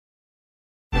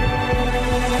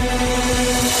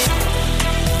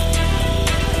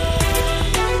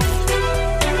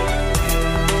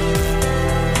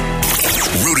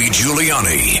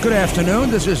Giuliani. Good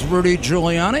afternoon. This is Rudy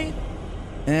Giuliani,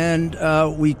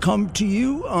 and we come to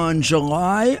you on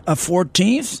July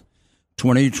 14th,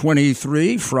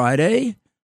 2023, Friday.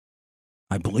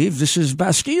 I believe this is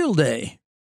Bastille Day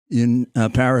in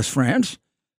Paris, France,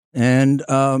 and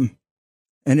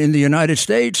in the United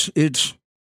States, it's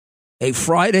a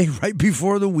Friday right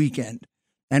before the weekend,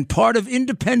 and part of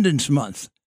Independence Month,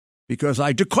 because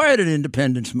I declared it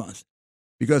Independence Month.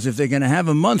 Because if they're going to have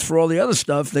a month for all the other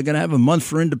stuff, they're going to have a month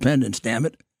for independence, damn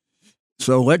it.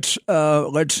 So let's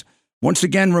once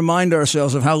again remind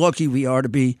ourselves of how lucky we are to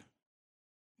be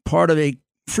part of a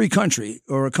free country,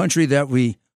 or a country that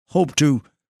we hope to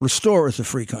restore as a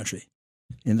free country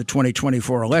in the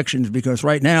 2024 elections, because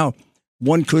right now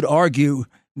one could argue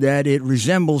that it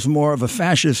resembles more of a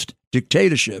fascist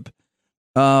dictatorship,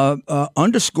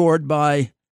 underscored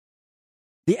by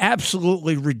the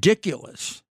absolutely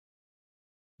ridiculous,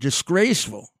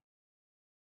 disgraceful,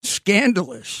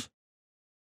 scandalous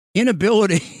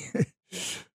inability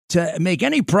to make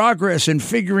any progress in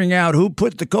figuring out who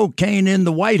put the cocaine in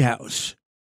the White House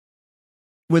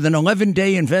with an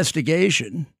 11-day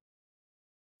investigation,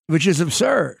 which is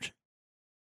absurd.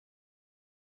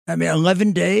 I mean,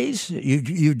 11 days?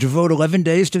 You devote 11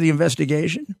 days to the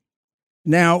investigation?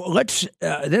 Now,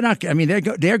 they're not, I mean,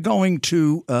 they're going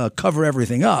to cover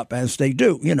everything up, as they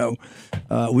do. You know,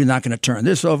 we're not going to turn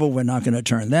this over. We're not going to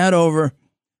turn that over.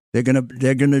 They're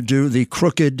going to do the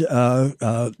crooked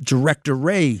Director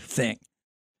Ray thing.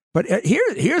 But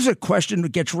here's a question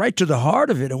that gets right to the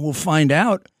heart of it, and we'll find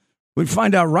out. We'd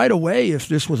find out right away if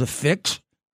this was a fix,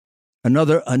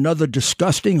 another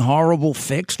disgusting, horrible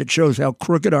fix that shows how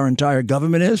crooked our entire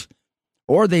government is,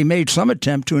 or they made some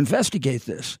attempt to investigate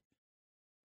this.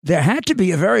 There had to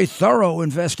be a very thorough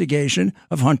investigation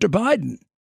of Hunter Biden.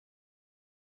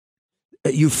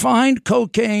 You find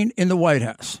cocaine in the White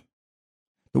House.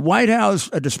 The White House,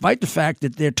 despite the fact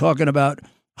that they're talking about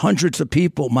hundreds of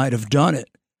people might have done it.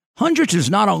 Hundreds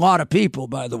is not a lot of people,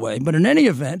 by the way. But in any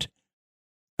event,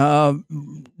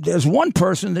 there's one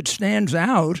person that stands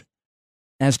out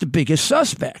as the biggest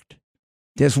suspect.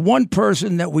 There's one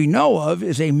person that we know of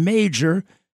is a major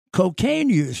cocaine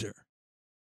user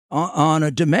on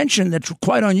a dimension that's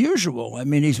quite unusual. I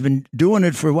mean, he's been doing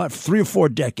it for, 3 or 4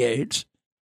 decades.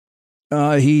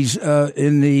 He's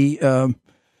in the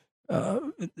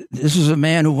this is a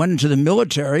man who went into the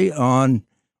military on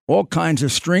all kinds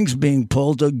of strings being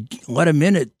pulled to let him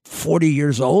in at 40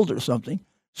 years old or something,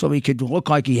 so he could look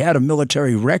like he had a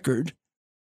military record.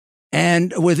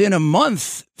 And within a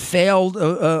month, failed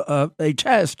a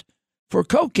test for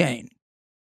cocaine,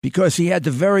 because he had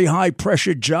the very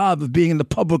high-pressure job of being in the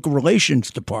public relations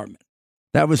department.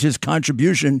 That was his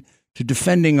contribution to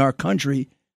defending our country.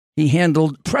 He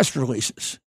handled press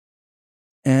releases.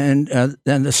 And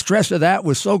the stress of that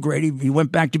was so great, he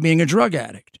went back to being a drug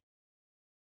addict.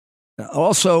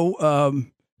 Also,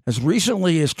 as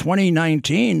recently as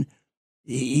 2019,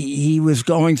 he was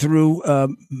going through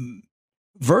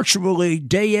virtually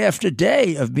day after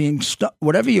day of being,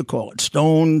 whatever you call it,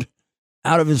 stoned,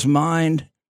 out of his mind.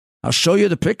 I'll show you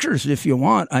the pictures if you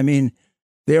want. I mean,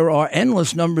 there are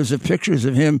endless numbers of pictures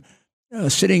of him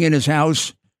sitting in his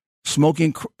house,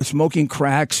 smoking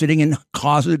crack, sitting in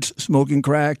closets, smoking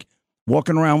crack,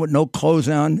 walking around with no clothes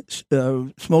on,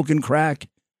 smoking crack.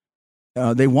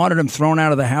 They wanted him thrown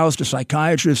out of the house. The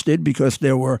psychiatrist did, because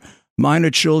there were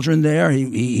minor children there. He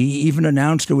even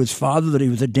announced to his father that he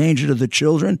was a danger to the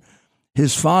children.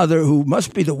 His father, who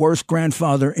must be the worst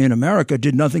grandfather in America,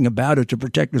 did nothing about it to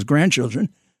protect his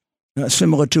grandchildren.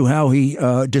 Similar to how he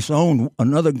disowned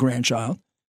another grandchild.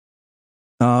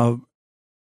 So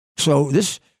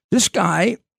this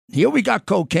guy, here we got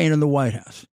cocaine in the White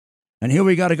House. And here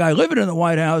we got a guy living in the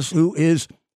White House who is,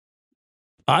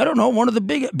 I don't know, one of the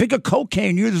bigger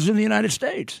cocaine users in the United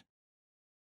States.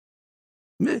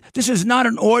 This is not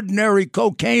an ordinary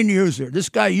cocaine user. This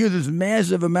guy uses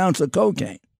massive amounts of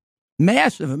cocaine.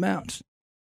 Massive amounts.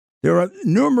 There are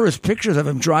numerous pictures of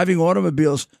him driving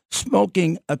automobiles,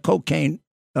 smoking a cocaine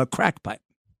crack pipe.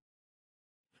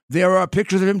 There are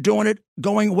pictures of him doing it,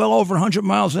 going well over 100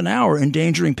 miles an hour,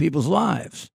 endangering people's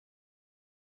lives.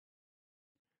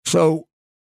 So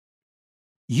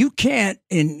you can't,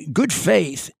 in good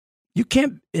faith, you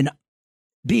can't, in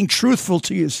being truthful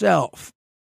to yourself,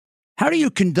 how do you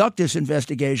conduct this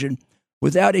investigation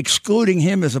without excluding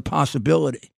him as a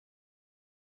possibility?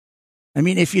 I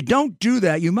mean, if you don't do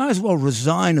that, you might as well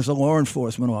resign as a law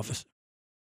enforcement officer,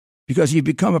 because you've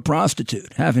become a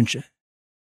prostitute, haven't you?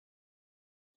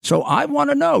 So I want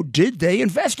to know, did they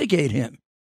investigate him?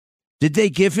 Did they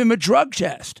give him a drug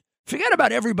test? Forget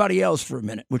about everybody else for a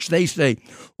minute, which they say,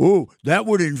 oh, that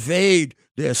would invade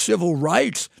their civil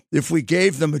rights if we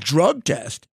gave them a drug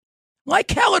test.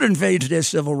 Like hell it invades their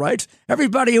civil rights.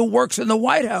 Everybody who works in the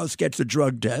White House gets a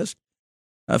drug test.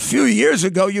 A few years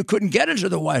ago, you couldn't get into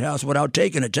the White House without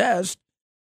taking a test.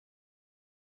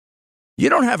 You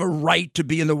don't have a right to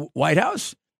be in the White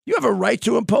House. You have a right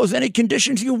to impose any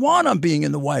conditions you want on being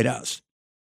in the White House.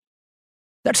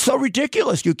 That's so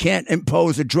ridiculous. You can't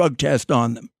impose a drug test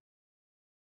on them.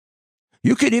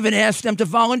 You could even ask them to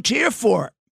volunteer for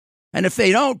it. And if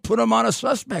they don't, put them on a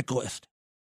suspect list.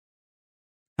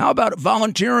 How about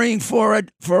volunteering for a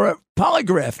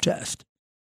polygraph test?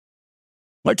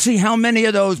 Let's see how many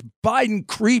of those Biden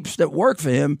creeps that work for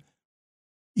him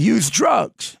use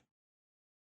drugs.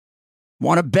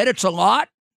 Want to bet it's a lot?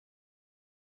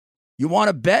 You want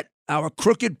to bet our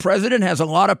crooked president has a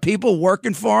lot of people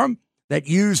working for him that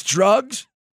use drugs?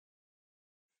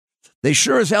 They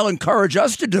sure as hell encourage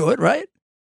us to do it, right?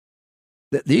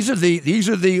 These are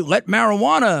the let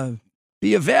marijuana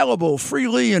be available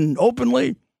freely and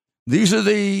openly. These are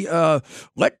the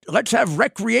let's have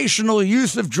recreational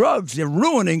use of drugs. They're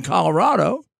ruining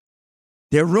Colorado.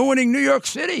 They're ruining New York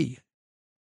City.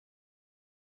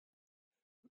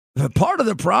 Part of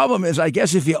the problem is, I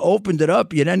guess, if you opened it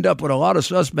up, you'd end up with a lot of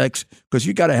suspects because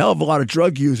you got a hell of a lot of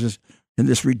drug users in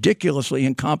this ridiculously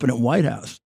incompetent White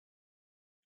House.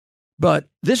 But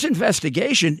this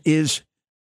investigation is,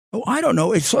 I don't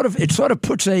know. It sort of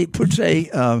puts a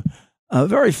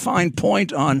very fine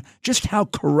point on just how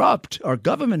corrupt our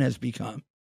government has become,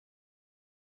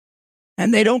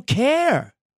 and they don't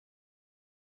care.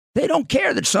 They don't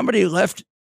care that somebody left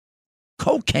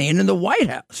cocaine in the White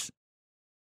House.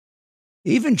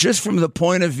 Even just from the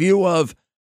point of view of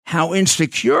how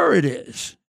insecure it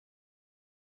is.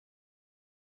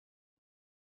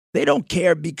 They don't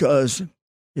care because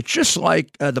it's just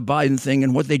like the Biden thing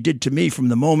and what they did to me from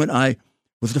the moment I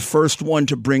was the first one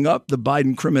to bring up the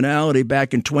Biden criminality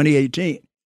back in 2018.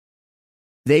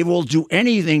 They will do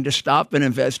anything to stop an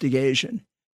investigation,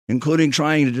 including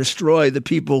trying to destroy the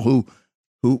people who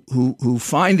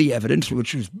find the evidence,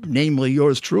 which is namely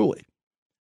yours truly,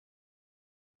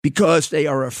 because they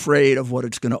are afraid of what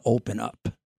it's going to open up.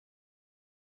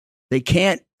 They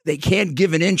can't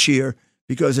give an inch here,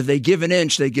 because if they give an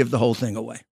inch, they give the whole thing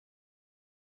away.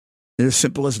 It's as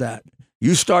simple as that.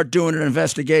 You start doing an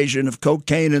investigation of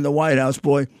cocaine in the White House,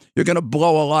 boy, you're going to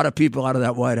blow a lot of people out of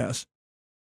that White House.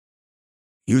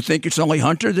 You think it's only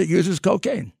Hunter that uses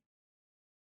cocaine?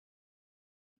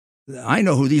 I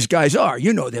know who these guys are.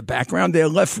 You know their background. They're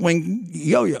left-wing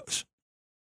yo-yos.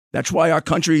 That's why our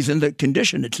country's in the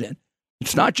condition it's in.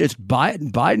 It's not just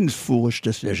Biden's foolish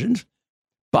decisions.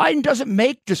 Biden doesn't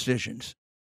make decisions.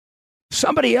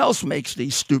 Somebody else makes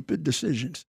these stupid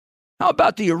decisions. How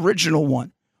about the original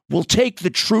one? We'll take the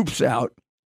troops out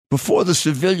before the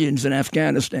civilians in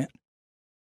Afghanistan.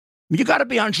 You got to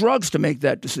be on drugs to make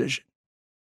that decision.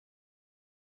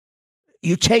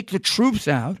 You take the troops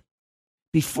out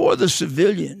before the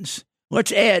civilians.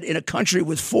 Let's add, in a country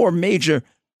with 4 major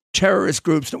terrorist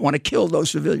groups that want to kill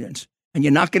those civilians, and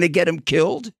you're not going to get them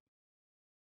killed?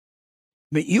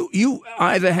 I mean, you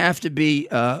either have to be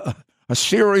a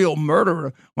serial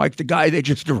murderer like the guy they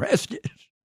just arrested,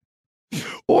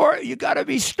 or you got to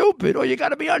be stupid, or you got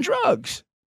to be on drugs.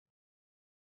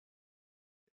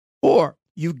 Or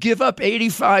you give up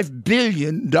 $85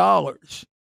 billion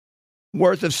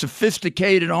worth of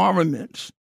sophisticated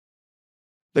armaments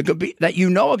that you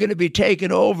know are going to be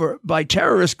taken over by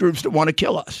terrorist groups that want to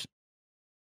kill us.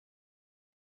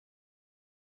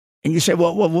 And you say,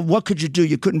 well, what could you do?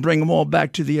 You couldn't bring them all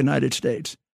back to the United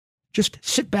States. Just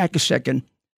sit back a second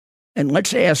and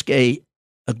let's ask a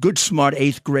good, smart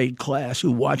 8th grade class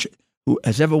who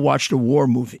has ever watched a war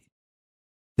movie.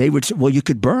 They would say, well, you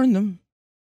could burn them.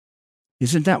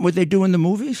 Isn't that what they do in the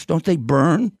movies? Don't they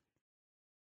burn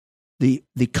the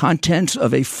contents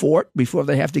of a fort before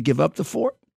they have to give up the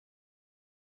fort?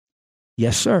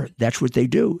 Yes, sir. That's what they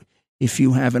do. If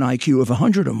you have an IQ of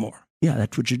 100 or more. Yeah,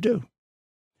 that's what you do.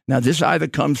 Now, this either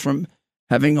comes from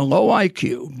having a low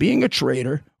IQ, being a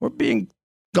traitor, or being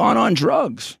gone on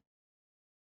drugs,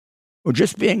 or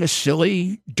just being a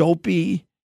silly, dopey,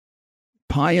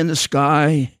 pie in the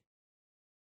sky,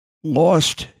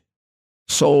 lost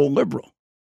soul liberal.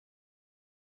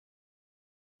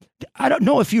 I don't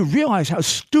know if you realize how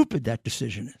stupid that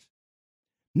decision is.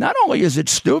 Not only is it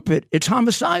stupid, it's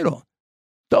homicidal.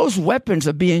 Those weapons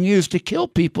are being used to kill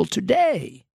people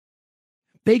today.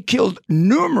 They killed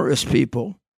numerous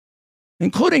people,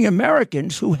 including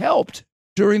Americans who helped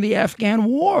during the Afghan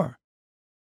war.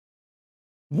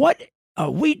 What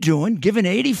are we doing giving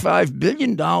 $85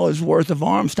 billion worth of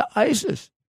arms to ISIS?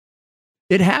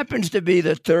 It happens to be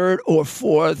the third or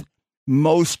fourth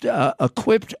most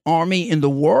equipped army in the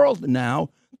world now,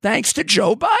 thanks to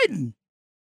Joe Biden.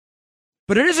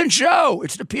 But it isn't Joe.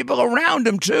 It's the people around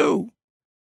him, too.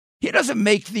 He doesn't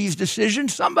make these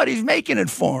decisions. Somebody's making it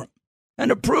for him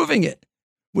and approving it,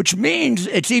 which means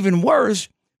it's even worse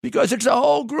because it's a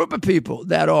whole group of people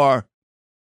that are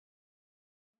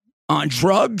on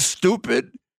drugs,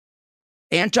 stupid,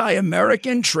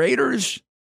 anti-American, traitors,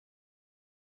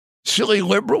 silly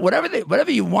liberal,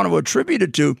 whatever you want to attribute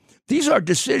it to. These are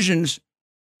decisions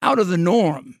out of the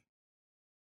norm.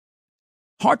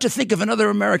 Hard to think of another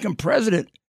American president.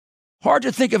 Hard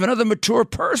to think of another mature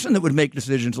person that would make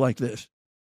decisions like this.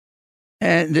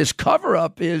 And this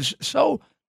cover-up is so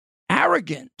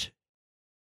arrogant.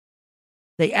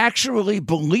 They actually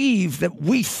believe that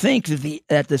we think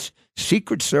that the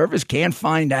Secret Service can't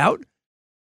find out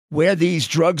where these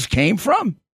drugs came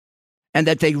from and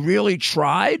that they really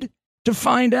tried to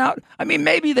find out. I mean,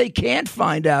 maybe they can't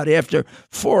find out after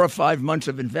 4 or 5 months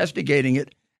of investigating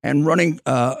it and running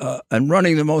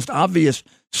the most obvious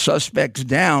suspects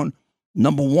down,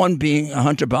 number one being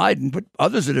Hunter Biden, but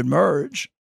others that emerge.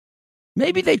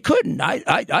 Maybe they couldn't.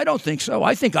 I don't think so.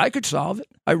 I think I could solve it.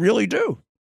 I really do.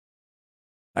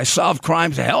 I solve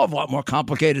crimes a hell of a lot more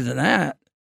complicated than that.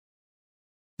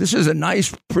 This is a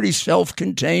nice, pretty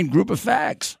self-contained group of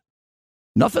facts.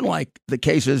 Nothing like the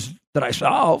cases that I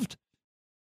solved.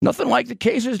 Nothing like the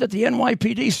cases that the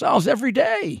NYPD solves every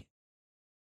day.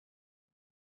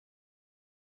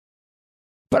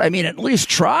 But I mean, at least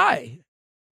try.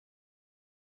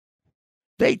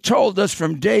 They told us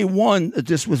from day one that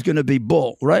this was going to be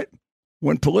bull, right?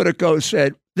 When Politico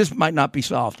said this might not be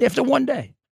solved after one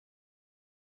day.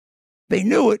 They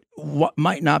knew it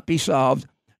might not be solved,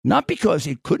 not because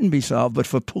it couldn't be solved, but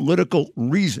for political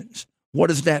reasons. What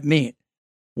does that mean?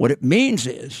 What it means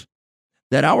is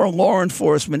that our law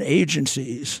enforcement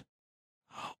agencies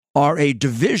are a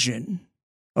division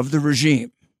of the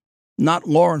regime, not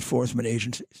law enforcement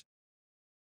agencies.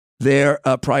 Their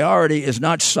priority is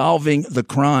not solving the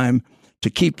crime to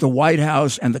keep the White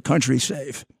House and the country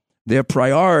safe. Their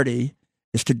priority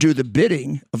is to do the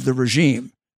bidding of the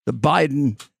regime, the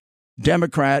Biden,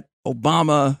 Democrat,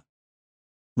 Obama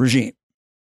regime.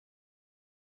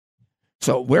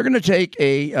 So we're going to take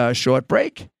a short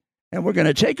break, and we're going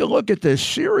to take a look at the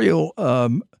serial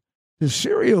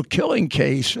killing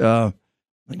case in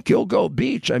Gilgo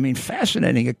Beach. I mean,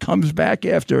 fascinating. It comes back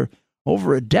after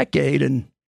over a decade, and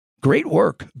great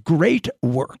work. Great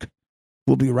work.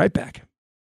 We'll be right back.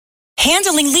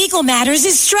 Handling legal matters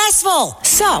is stressful.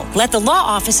 So, let the law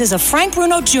offices of Frank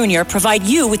Bruno Jr. provide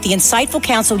you with the insightful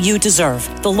counsel you deserve.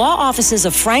 The law offices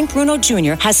of Frank Bruno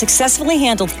Jr. has successfully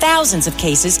handled thousands of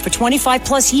cases for 25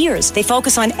 plus years. They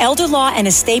focus on elder law and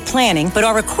estate planning, but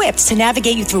are equipped to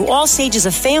navigate you through all stages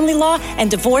of family law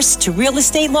and divorce to real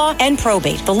estate law and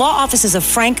probate. The law offices of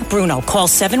Frank Bruno. Call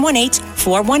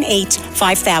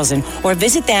 718-418-5000 or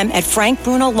visit them at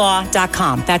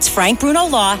frankbrunolaw.com. That's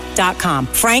frankbrunolaw.com.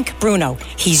 Frank Bruno.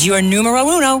 He's your numero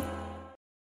uno.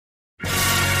 The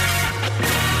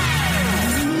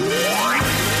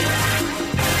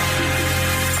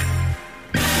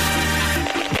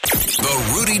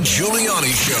Rudy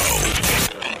Giuliani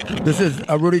Show. This is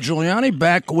Rudy Giuliani,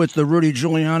 back with the Rudy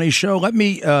Giuliani Show. Let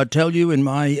me tell you, in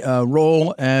my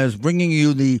role as bringing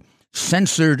you the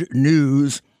censored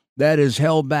news that is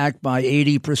held back by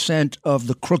 80% of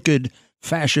the crooked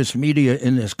fascist media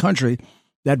in this country,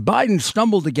 that Biden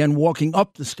stumbled again walking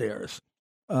up the stairs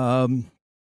on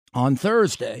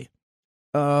Thursday.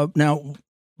 Now,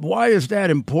 why is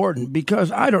that important?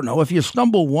 Because, I don't know, if you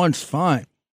stumble once, fine.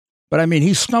 But, I mean,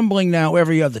 he's stumbling now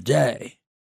every other day.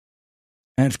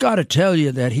 And it's got to tell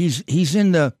you that he's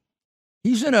in a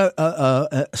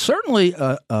certainly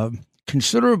a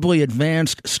considerably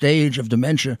advanced stage of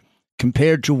dementia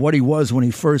compared to what he was when he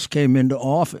first came into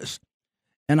office.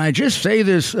 And I just say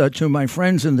this to my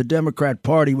friends in the Democrat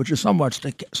Party, which is somewhat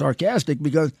sarcastic,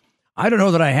 because I don't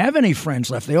know that I have any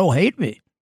friends left. They all hate me.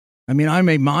 I mean, I'm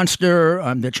a monster.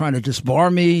 They're trying to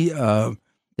disbar me.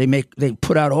 They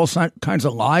put out all kinds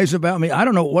of lies about me. I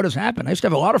don't know what has happened. I used to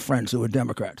have a lot of friends who were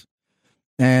Democrats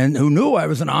and who knew I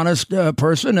was an honest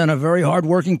person and a very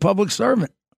hardworking public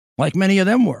servant, like many of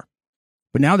them were.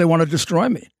 But now they want to destroy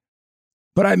me.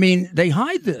 But I mean, they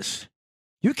hide this.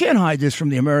 You can't hide this from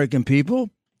the American people.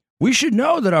 We should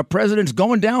know that our president's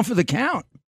going down for the count.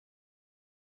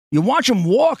 You watch him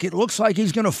walk, it looks like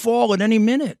he's going to fall at any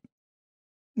minute.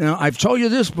 Now, I've told you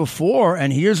this before,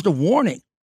 and here's the warning.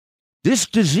 This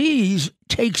disease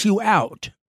takes you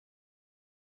out.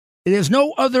 There's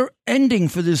no other ending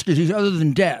for this disease other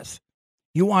than death.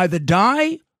 You either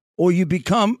die or you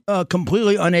become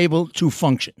completely unable to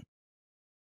function.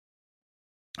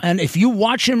 And if you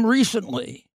watch him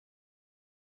recently,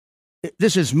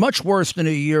 this is much worse than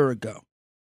a year ago.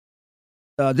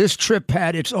 This trip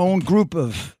had its own group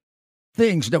of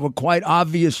things that were quite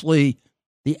obviously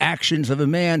the actions of a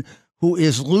man who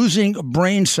is losing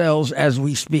brain cells as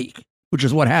we speak, which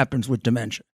is what happens with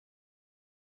dementia.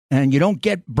 And you don't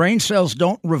get, brain cells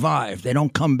don't revive. They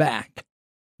don't come back.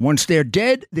 Once they're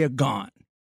dead, they're gone,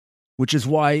 which is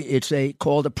why it's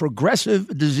called a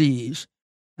progressive disease.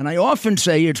 And I often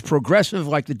say it's progressive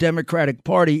like the Democratic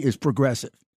Party is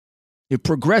progressive. It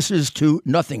progresses to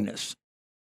nothingness.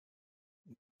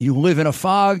 You live in a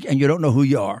fog and you don't know who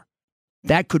you are.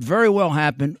 That could very well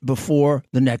happen before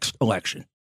the next election.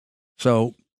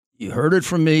 So you heard it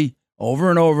from me over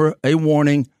and over, a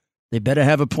warning. They better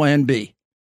have a plan B.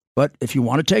 But if you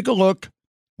want to take a look,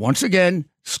 once again,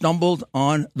 stumbled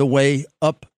on the way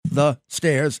up the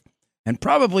stairs. And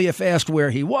probably if asked where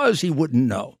he was, he wouldn't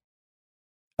know.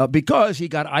 Because he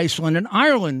got Iceland and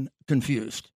Ireland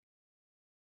confused.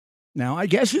 Now, I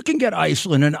guess you can get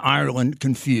Iceland and Ireland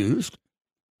confused.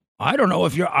 I don't know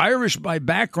if you're Irish by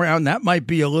background, that might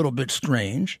be a little bit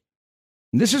strange.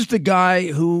 And this is the guy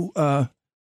who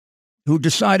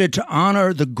decided to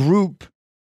honor the group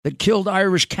that killed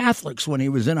Irish Catholics when he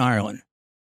was in Ireland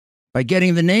by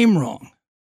getting the name wrong.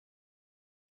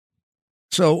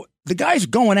 So the guy's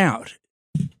going out.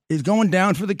 He's going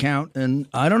down for the count, and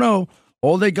I don't know.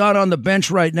 All they got on the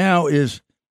bench right now is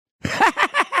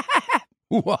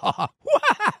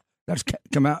that's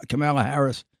Kamala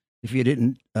Harris, if you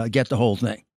didn't get the whole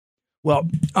thing. Well,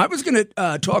 I was going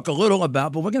to talk a little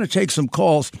about, but we're going to take some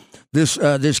calls,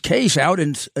 this case out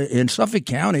in Suffolk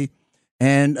County,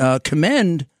 and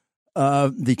commend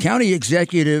the county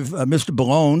executive, Mr.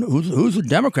 Ballone, who's a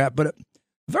Democrat, but a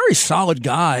very solid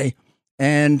guy,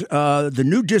 and the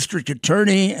new district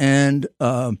attorney and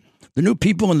the new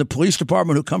people in the police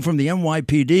department who come from the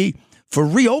NYPD for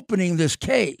reopening this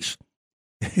case.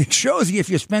 It shows you if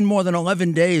you spend more than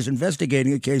 11 days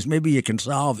investigating a case, maybe you can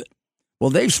solve it. Well,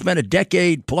 they've spent a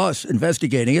decade plus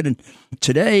investigating it, and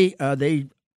today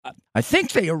I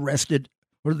think they arrested,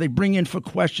 or they bring in for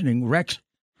questioning, Rex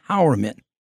Howerman,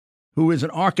 who is an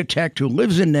architect who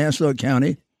lives in Nassau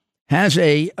County, has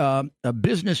a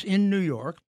business in New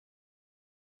York.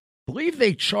 I believe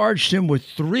they charged him with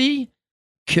 3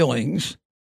 killings,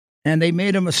 and they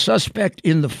made him a suspect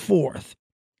in the 4th.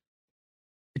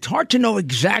 It's hard to know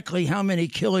exactly how many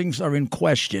killings are in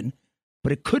question,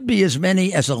 but it could be as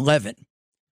many as 11.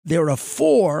 There are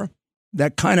 4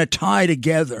 that kind of tie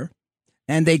together,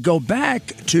 and they go back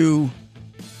to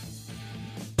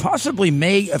possibly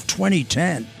May of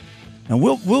 2010. And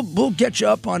we'll get you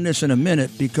up on this in a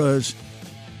minute because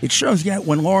it shows you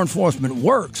when law enforcement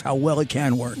works how well it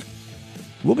can work.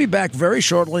 We'll be back very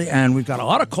shortly, and we've got a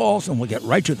lot of calls, and we'll get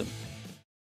right to them.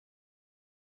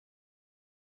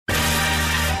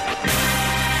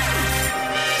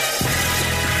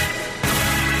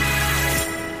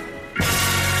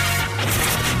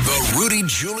 The Rudy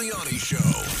Giuliani Show.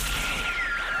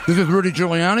 This is Rudy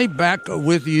Giuliani back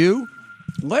with you.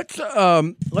 Let's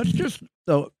just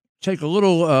take a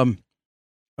little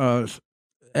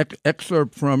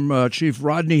excerpt from Chief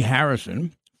Rodney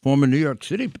Harrison, former New York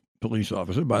City police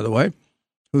officer, by the way,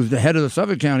 who's the head of the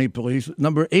Suffolk County Police,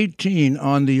 number 18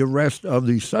 on the arrest of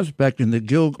the suspect in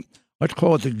the let's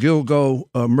call it the Gilgo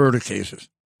murder cases.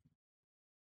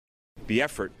 The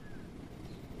effort,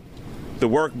 the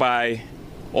work by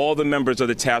all the members of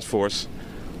the task force,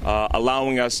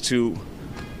 allowing us to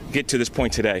get to this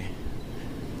point today.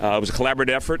 It was a collaborative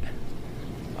effort.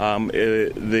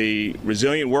 The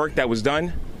resilient work that was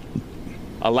done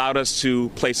allowed us to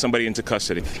place somebody into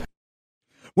custody.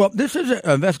 Well, this is an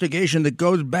investigation that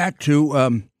goes back to, I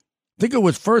think it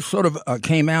was first sort of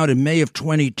came out in May of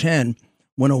 2010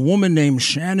 when a woman named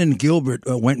Shannon Gilbert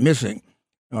went missing.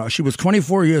 She was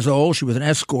 24 years old. She was an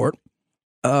escort.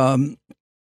 And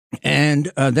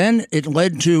then it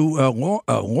led to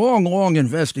a long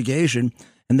investigation,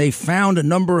 and they found a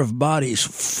number of bodies,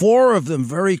 4 of them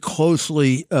very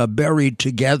closely buried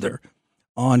together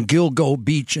on Gilgo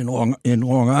Beach in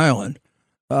Long Island.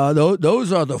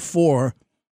 Those are the 4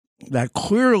 that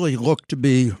clearly look to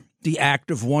be the act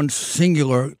of one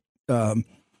singular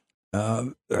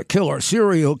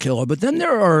serial killer. But then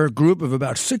there are a group of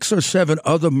about 6 or 7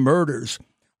 other murders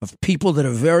of people that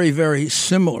are very, very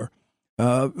similar.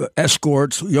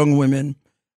 Escorts, young women.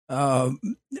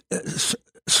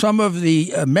 Some of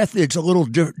the methods a little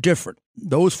different.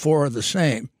 Those 4 are the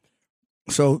same.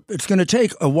 So it's going to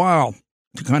take a while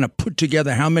to kind of put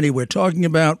together how many we're talking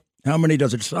about, how many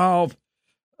does it solve.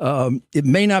 It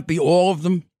may not be all of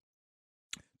them.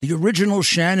 The original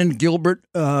Shannon Gilbert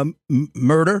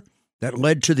murder that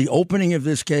led to the opening of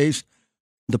this case,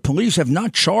 the police have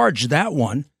not charged that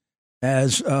one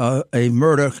as a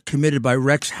murder committed by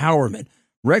Rex Howerman.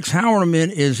 Rex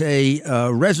Howerman is a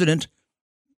resident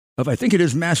of, I think it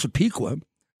is Massapequa.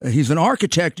 He's an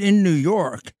architect in New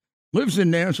York, lives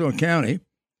in Nassau County.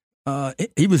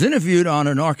 He was interviewed on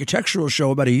an architectural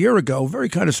show about a year ago, very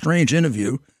kind of strange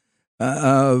interview.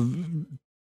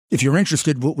 If you're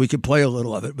interested, we could play a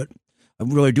little of it, but I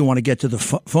really do want to get to the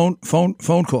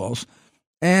phone calls.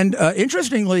 And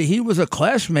interestingly, he was a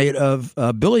classmate of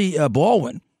Billy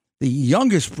Baldwin, the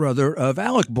youngest brother of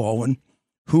Alec Baldwin,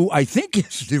 who I think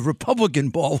is the Republican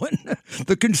Baldwin,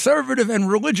 the conservative and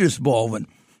religious Baldwin,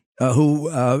 who,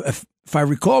 if I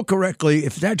recall correctly,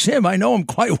 if that's him, I know him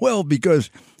quite well because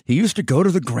he used to go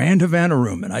to the Grand Havana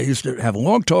Room, and I used to have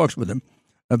long talks with him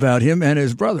about him and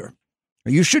his brother.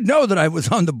 You should know that I was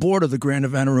on the board of the Grand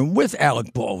Havana Room with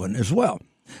Alec Baldwin as well.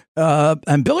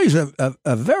 And Billy's a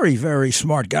very, very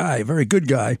smart guy, very good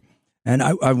guy. And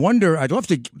I wonder, I'd love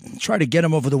to try to get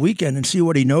him over the weekend and see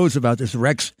what he knows about this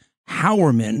Rex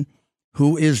Howerman,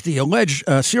 who is the alleged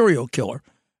serial killer.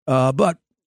 But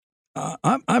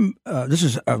this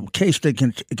is a case that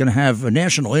can have a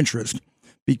national interest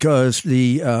because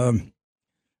it's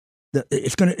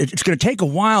going to take a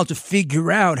while to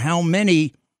figure out how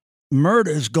many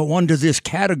murders go under this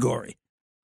category.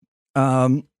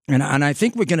 And I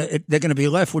think they're going to be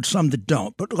left with some that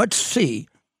don't. But let's see.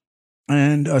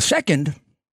 And second,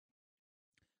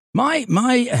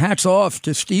 my hat's off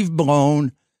to Steve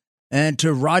Malone and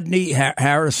to Rodney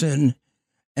Harrison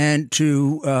and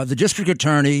to the district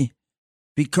attorney,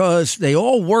 because they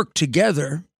all worked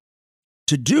together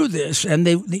to do this, and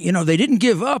they didn't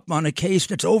give up on a case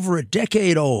that's over a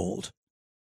decade old.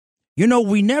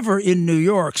 We never in New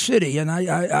York City, and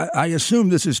I assume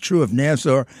this is true of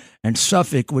Nassau and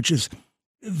Suffolk, which is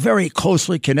very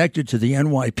closely connected to the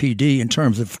NYPD in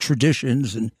terms of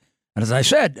traditions. And as I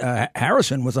said,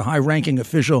 Harrison was a high-ranking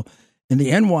official in the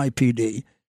NYPD.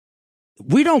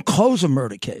 We don't close a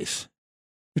murder case.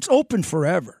 It's open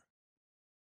forever.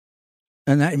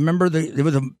 And I remember there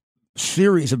was a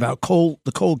series about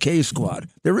the Cold Case Squad.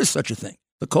 There is such a thing,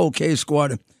 the Cold Case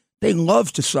Squad. They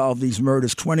loved to solve these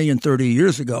murders 20 and 30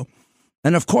 years ago.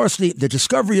 And, of course, the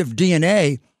discovery of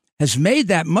DNA has made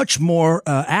that much more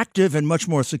active and much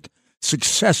more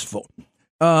successful.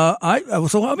 So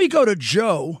let me go to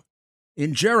Joe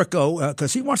in Jericho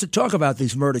because he wants to talk about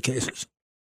these murder cases.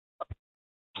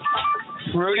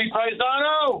 Rudy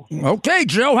Paisano. Okay,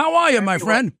 Joe, how are you, my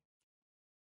friend?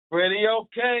 Pretty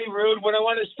okay, Rude. What I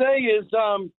want to say is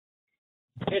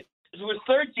it was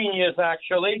 13 years,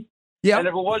 actually. Yeah. And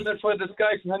if it wasn't for this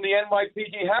guy from the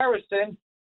NYPD, Harrison,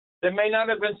 they may not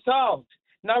have been solved.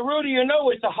 Now, Rudy,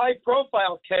 it's a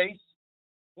high-profile case.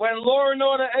 When Law and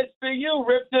Order SBU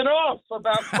ripped it off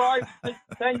about 5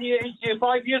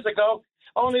 years ago,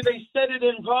 only they said it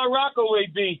in Rockaway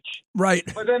Beach. Right.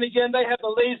 But then again, they have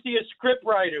the laziest script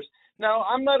writers. Now,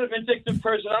 I'm not a vindictive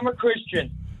person. I'm a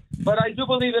Christian. But I do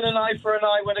believe in an eye for an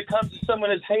eye when it comes to someone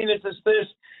as heinous as this,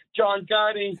 John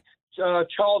Gotti,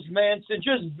 Charles Manson,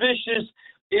 just vicious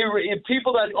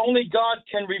people that only God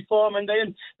can reform, and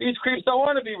these creeps don't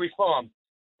want to be reformed.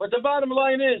 But the bottom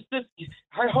line is,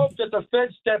 I hope that the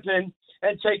feds step in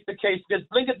and take the case. Because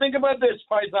think about this,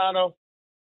 Paisano.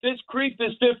 This creep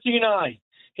is 59.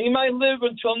 He might live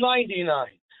until 99.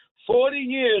 40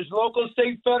 years, local,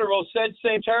 state, federal, said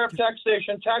same tariff,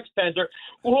 taxation, tax tender,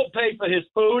 who will pay for his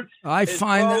food. I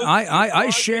find that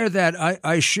I share that.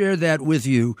 I share that with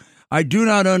you. I do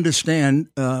not understand.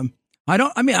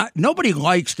 Nobody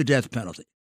likes the death penalty.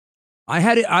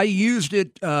 I used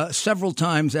it several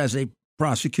times as a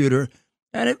prosecutor,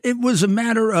 and it was a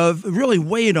matter of really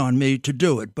weighed on me to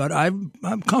do it. But I'm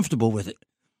comfortable with it.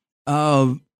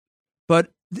 But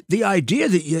the idea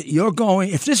that you're going,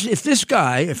 if this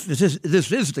guy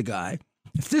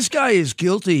is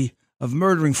guilty of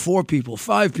murdering 4 people,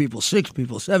 5 people, 6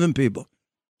 people, 7 people,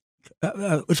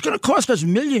 it's going to cost us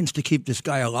millions to keep this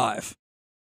guy alive.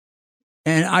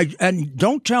 And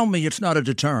don't tell me it's not a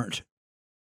deterrent.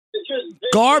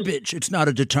 Garbage. It's not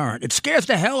a deterrent. It scares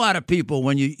the hell out of people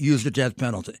when you use the death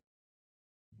penalty.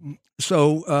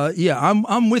 So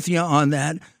I'm with you on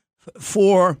that.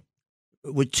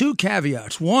 With 2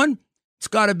 caveats. One, it's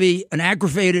got to be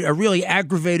a really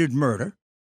aggravated murder.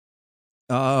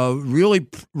 Really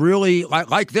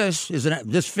like this.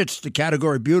 This fits the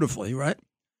category beautifully, right?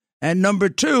 And number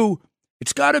 2,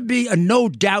 it's got to be a no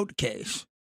doubt case.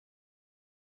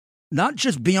 Not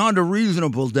just beyond a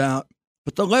reasonable doubt,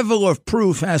 but the level of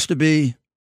proof has to be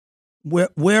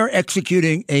we're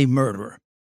executing a murderer.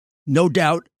 No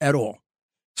doubt at all.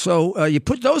 So you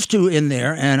put those two in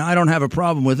there, and I don't have a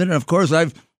problem with it. And, of course,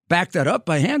 I've backed that up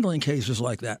by handling cases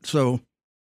like that. So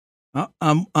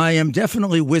I am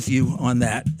definitely with you on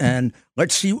that. And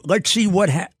let's see what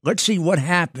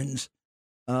happens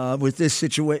with this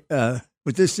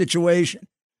situation.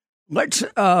 Let's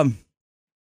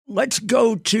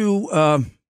go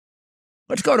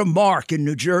to Mark in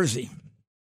New Jersey.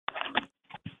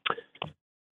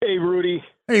 Hey, Rudy.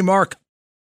 Hey, Mark.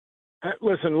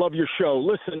 Listen, love your show.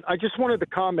 Listen, I just wanted to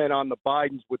comment on the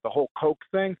Bidens with the whole Coke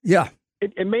thing. Yeah.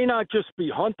 It may not just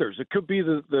be Hunter's. It could be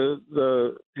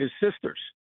his sisters.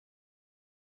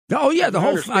 Oh, yeah, the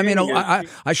whole – I mean,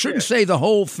 I shouldn't say the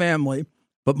whole family,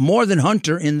 but more than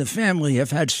Hunter in the family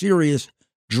have had serious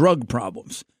drug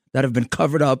problems that have been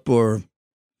covered up or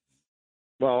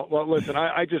 – Well, listen,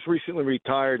 I just recently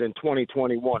retired in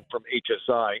 2021 from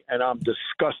HSI, and I'm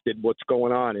disgusted what's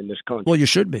going on in this country. Well, you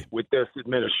should be. With this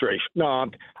administration.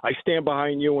 No, I stand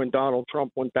behind you and Donald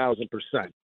Trump 1,000%.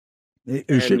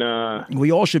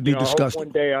 We all should be disgusted.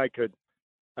 One day I could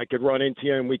run into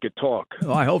you and we could talk.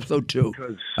 Oh, I hope so, too.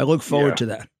 I look forward to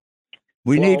that.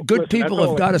 We need good people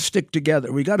have got to stick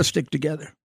together. We got to stick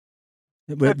together.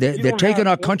 They're taking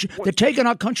our country. They're taking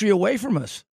our country away from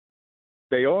us.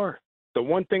 They are. The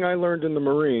one thing I learned in the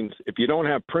Marines, if you don't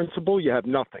have principle, you have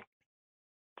nothing.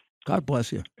 God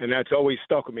bless you. And that's always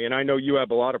stuck with me. And I know you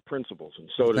have a lot of principles, and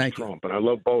so does Trump. And I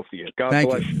love both of you. God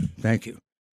bless you. Thank you.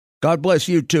 God bless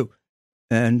you, too.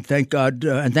 And thank God,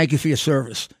 and thank you for your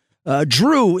service.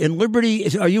 Drew in Liberty,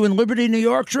 are you in Liberty, New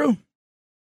York, Drew?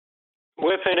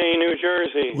 Whippany, New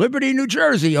Jersey. Liberty, New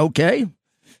Jersey, okay.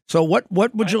 So what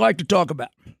would you like to talk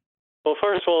about? Well,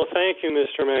 first of all, thank you,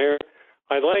 Mr. Mayor.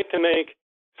 I'd like to make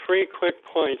 3 quick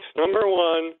points. Number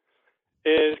one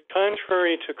is,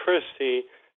 contrary to Christie,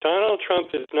 Donald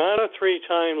Trump is not a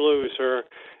 3-time loser.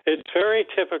 It's very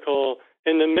typical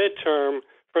in the midterm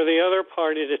for the other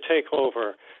party to take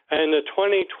over. And the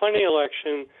 2020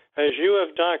 election, as you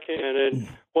have documented,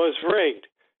 was rigged.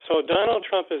 So Donald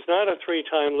Trump is not a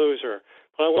 3-time loser.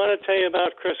 But I want to tell you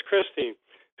about Chris Christie.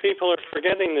 People are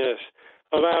forgetting this.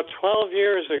 About 12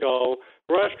 years ago,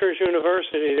 Rutgers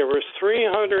University, there was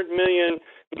 $300 million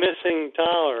missing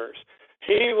dollars.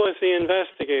 He was the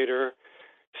investigator.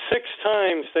 6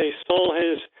 times they stole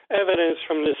his evidence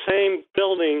from the same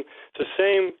building, the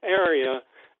same area,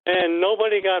 and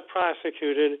nobody got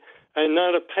prosecuted, and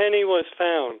not a penny was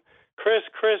found. Chris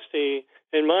Christie,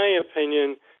 in my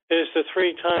opinion, is the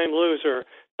 3-time loser.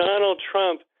 Donald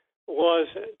Trump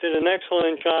did an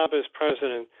excellent job as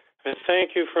president. And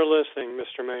thank you for listening,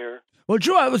 Mr. Mayor. Well,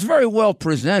 Drew, I was very well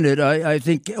presented. I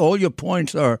think all your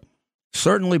points are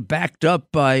certainly backed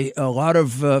up by a lot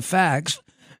of facts.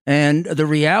 And the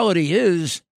reality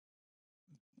is,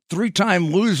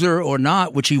 3-time loser or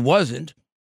not, which he wasn't,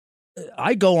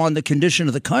 I go on the condition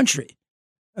of the country.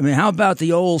 I mean, how about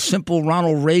the old simple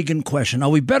Ronald Reagan question? Are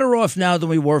we better off now than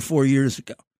we were 4 years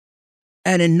ago?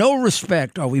 And in no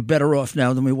respect are we better off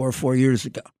now than we were 4 years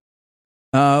ago.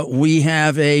 We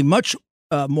have a much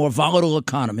more volatile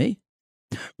economy.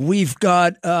 We've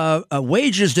got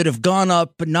wages that have gone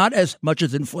up, but not as much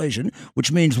as inflation,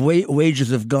 which means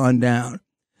wages have gone down.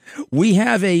 We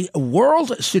have a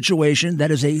world situation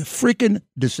that is a freaking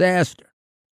disaster.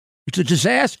 It's a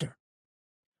disaster.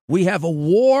 We have a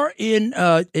war in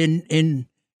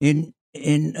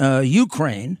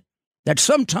Ukraine that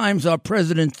sometimes our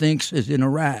president thinks is in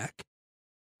Iraq,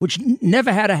 which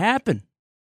never had to happen.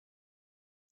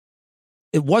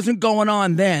 It wasn't going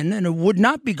on then, and it would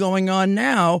not be going on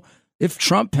now if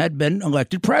Trump had been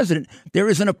elected president. There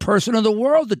isn't a person in the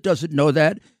world that doesn't know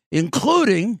that,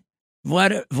 including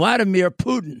Vladimir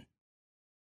Putin.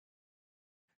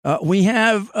 We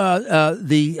have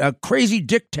the crazy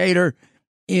dictator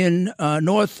in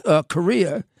North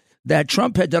Korea that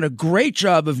Trump had done a great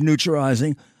job of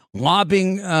neutralizing,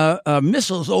 lobbing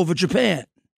missiles over Japan.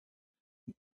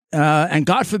 And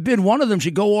God forbid one of them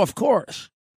should go off course.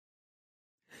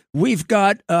 We've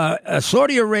got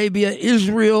Saudi Arabia,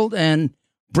 Israel, and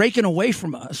breaking away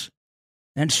from us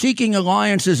and seeking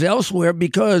alliances elsewhere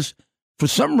because for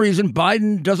some reason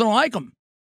Biden doesn't like them.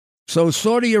 So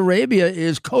Saudi Arabia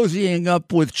is cozying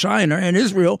up with China and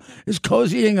Israel is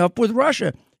cozying up with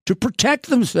Russia to protect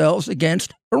themselves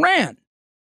against Iran.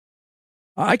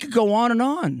 I could go on and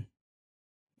on.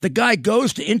 The guy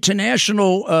goes to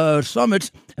international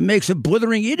summits and makes a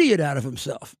blithering idiot out of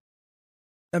himself.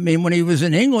 I mean, when he was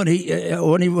in England,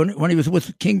 when he was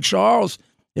with King Charles,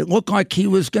 it looked like he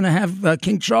was going to have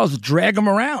King Charles drag him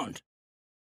around.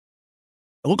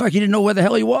 It looked like he didn't know where the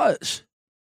hell he was.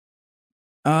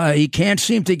 He can't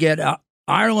seem to get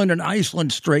Ireland and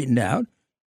Iceland straightened out.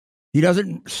 He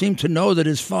doesn't seem to know that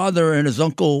his father and his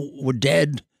uncle were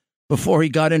dead before he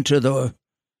got into the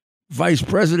vice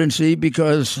presidency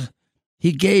because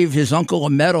he gave his uncle a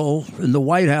medal in the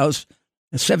White House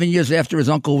 7 years after his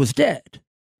uncle was dead.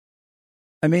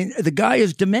 I mean, the guy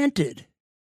is demented.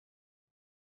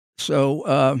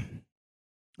 So,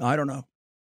 I don't know.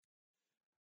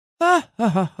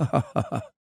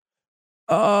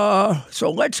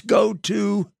 So let's go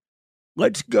to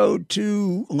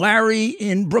Larry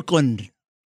in Brooklyn.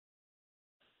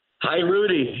 Hi,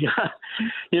 Rudy.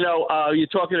 You're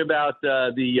talking about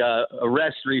the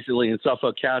arrest recently in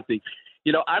Suffolk County.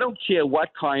 I don't care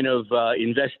what kind of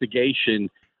investigation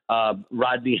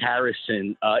Rodney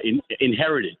Harrison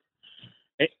inherited.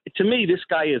 To me, this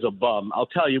guy is a bum. I'll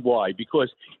tell you why.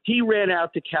 Because he ran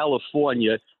out to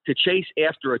California to chase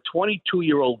after a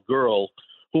 22-year-old girl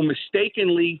who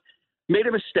mistakenly made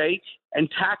a mistake and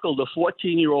tackled a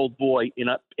 14-year-old boy in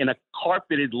a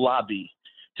carpeted lobby.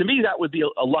 To me, that would be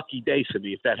a lucky day for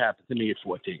me if that happened to me at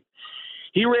 14.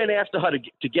 He ran after her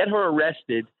to get her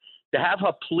arrested, to have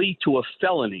her plead to a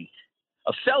felony.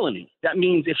 A felony. That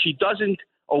means if she doesn't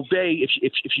obey,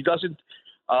 if she doesn't,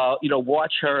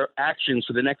 watch her actions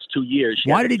for the next 2 years.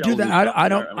 Why did he do that?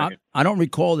 I don't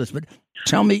recall this, but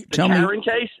tell me. Karen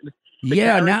case.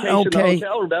 Yeah. Karen now, case in the okay.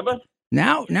 hotel, remember?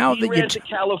 Now he ran to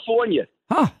California.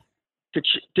 Huh.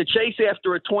 To chase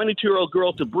after a 22-year-old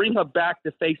girl to bring her back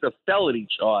to face a felony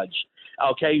charge,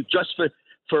 okay, just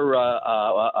for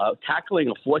tackling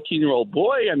a 14-year-old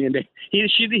boy. I mean, he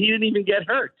didn't even get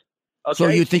hurt. Okay? So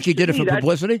you think he did it for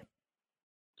publicity?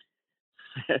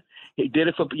 He did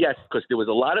it yes, because there was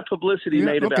a lot of publicity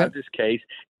made about this case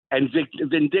and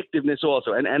vindictiveness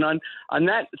also. And on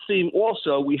that theme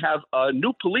also, we have a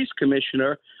new police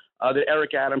commissioner that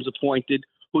Eric Adams appointed,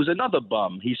 who's another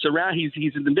bum. He's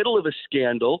in the middle of a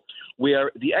scandal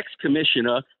where the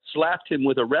ex-commissioner slapped him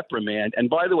with a reprimand. And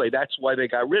by the way, that's why they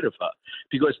got rid of her,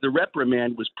 because the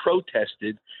reprimand was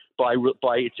protested by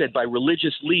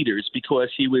religious leaders because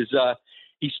he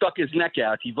stuck his neck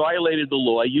out. He violated the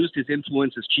law, used his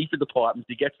influence as chief of department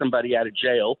to get somebody out of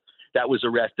jail that was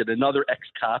arrested, another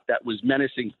ex-cop that was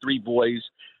menacing 3 boys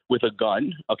with a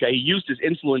gun. Okay, he used his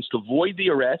influence to void the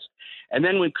arrest. And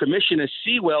then when Commissioner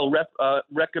Sewell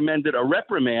recommended a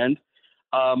reprimand,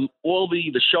 all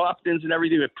the Sharptons and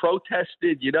everything had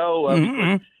protested,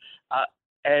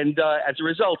 and as a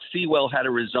result, Sewell had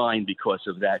to resign because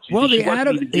of that. Well,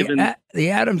 the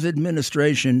Adams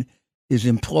administration is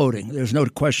imploding. There's no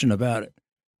question about it,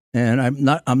 and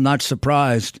I'm not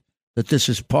surprised that this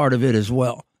is part of it as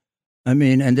well. I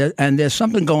mean, and there's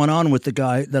something going on with the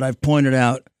guy that I've pointed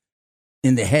out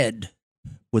in the head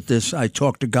with this. I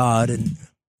talk to God and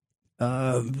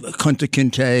Kunta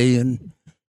Kinte and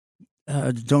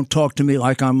don't talk to me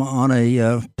like I'm on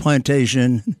a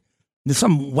plantation. There's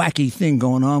some wacky thing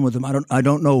going on with him. I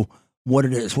don't know what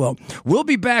it is. Well, we'll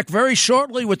be back very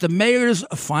shortly with the mayor's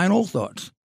final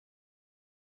thoughts.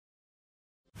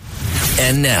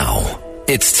 And now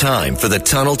it's time for the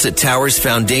Tunnel to Towers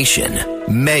Foundation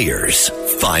Mayor's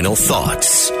Final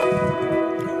Thoughts.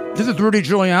 This is Rudy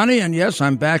Giuliani, and yes,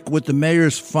 I'm back with the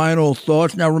mayor's final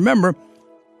thoughts. Now, remember,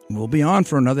 we'll be on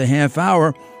for another half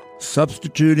hour,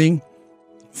 substituting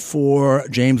for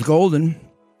James Golden.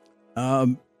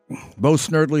 Bo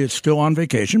Snerdley is still on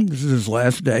vacation. This is his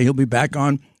last day. He'll be back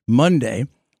on Monday,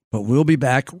 but we'll be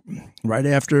back right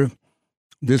after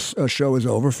this show is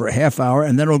over for a half hour,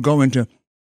 and then it'll go into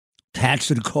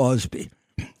Tatz and Cosby.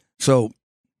 So,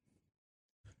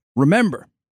 remember,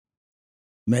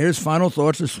 Mayor's Final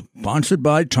Thoughts is sponsored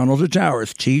by Tunnel to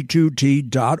Towers,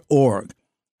 T2T.org.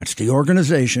 That's the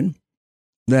organization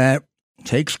that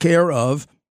takes care of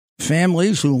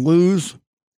families who lose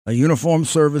a uniformed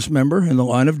service member in the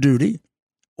line of duty,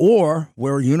 or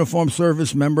where a uniformed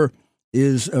service member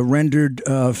is rendered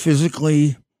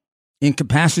physically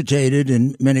incapacitated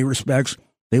in many respects.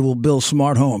 They will build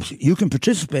smart homes. You can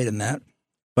participate in that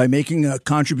by making a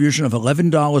contribution of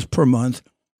 $11 per month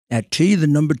at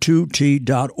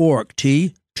T2T.org,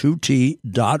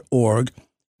 T2T.org.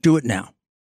 Do it now,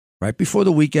 right before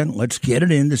the weekend. Let's get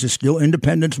it in. This is still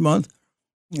Independence Month,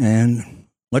 and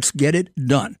let's get it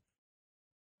done.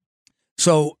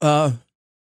 So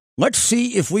let's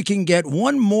see if we can get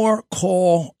one more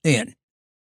call in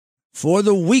for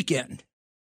the weekend,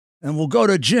 and we'll go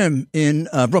to Jim in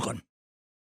Brooklyn.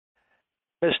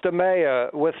 Mr. Mayor,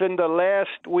 within the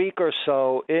last week or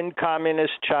so in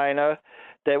communist China,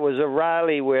 there was a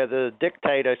rally where the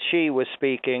dictator Xi was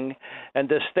speaking, and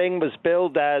this thing was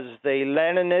billed as the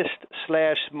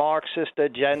Leninist/Marxist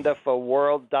agenda for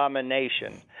world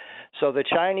domination. So the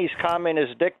Chinese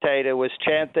communist dictator was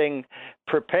chanting,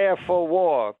 prepare for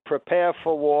war,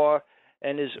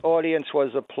 and his audience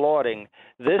was applauding.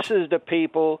 This is the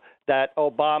people that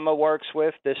Obama works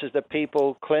with. This is the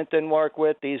people Clinton worked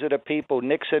with. These are the people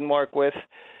Nixon worked with.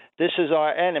 This is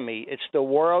our enemy. It's the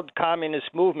world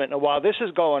communist movement. And while this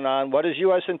is going on, what is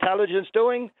U.S. intelligence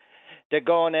doing? They're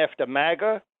going after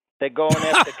MAGA. They're going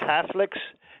after Catholics.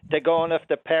 They're going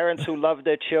after parents who love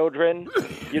their children.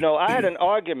 You know, I had an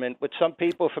argument with some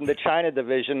people from the China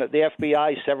division at the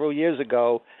FBI several years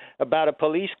ago about a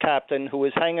police captain who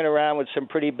was hanging around with some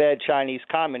pretty bad Chinese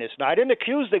communists. Now, I didn't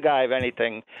accuse the guy of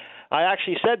anything. I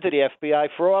actually said to the FBI,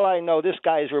 for all I know, this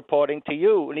guy is reporting to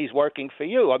you, and he's working for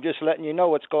you. I'm just letting you know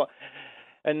what's going on.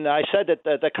 And I said that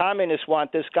the communists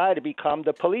want this guy to become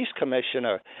the police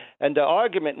commissioner. And the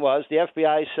argument was, the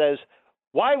FBI says,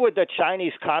 why would the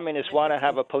Chinese communists want to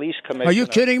have a police commissioner? Are you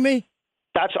kidding me?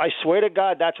 I swear to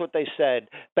God, that's what they said.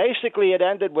 Basically, it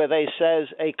ended where they says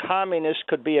a communist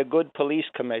could be a good police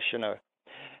commissioner.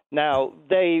 Now,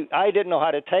 I didn't know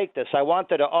how to take this. I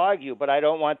wanted to argue, but I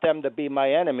don't want them to be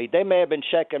my enemy. They may have been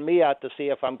checking me out to see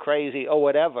if I'm crazy or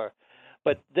whatever.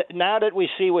 But now that we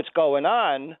see what's going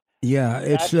on,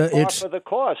 it's par for the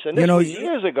course. And this was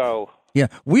years ago. Yeah,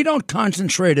 we don't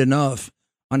concentrate enough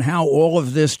on how all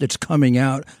of this that's coming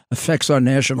out affects our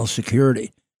national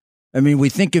security. I mean, we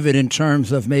think of it in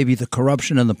terms of maybe the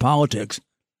corruption and the politics,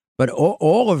 but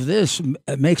all of this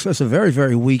makes us a very,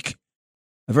 very weak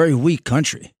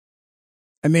country.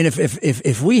 I mean,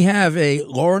 if we have a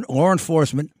law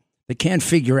enforcement that can't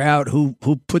figure out who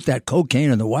put that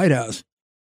cocaine in the White House,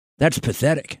 that's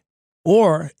pathetic.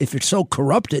 Or if it's so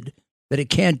corrupted that it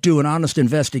can't do an honest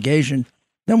investigation,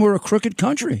 then we're a crooked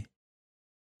country.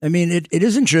 I mean, it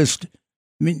isn't just.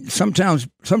 I mean, sometimes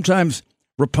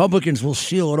Republicans will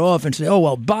seal it off and say, "Oh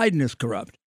well, Biden is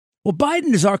corrupt." Well,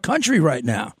 Biden is our country right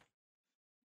now.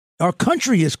 Our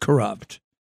country is corrupt,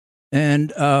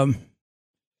 and I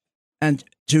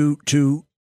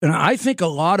think a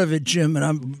lot of it, Jim, and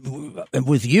I'm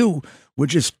with you. We're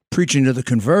just preaching to the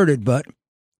converted, but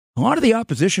a lot of the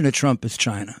opposition to Trump is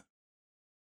China.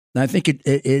 And I think it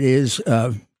is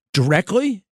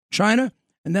directly China,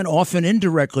 and then often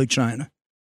indirectly China.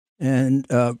 And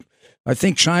I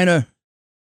think China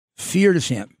fears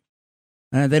him,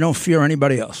 and they don't fear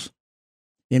anybody else.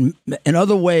 In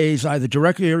other ways, either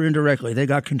directly or indirectly, they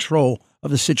got control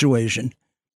of the situation,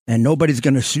 and nobody's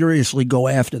going to seriously go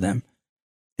after them.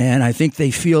 And I think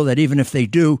they feel that even if they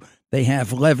do, they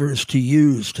have levers to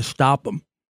use to stop them.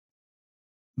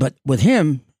 But with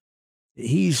him,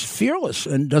 he's fearless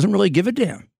and doesn't really give a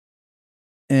damn.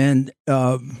 And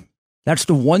that's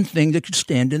the one thing that could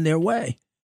stand in their way.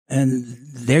 And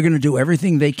they're going to do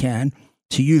everything they can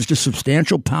to use the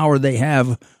substantial power they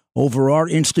have over our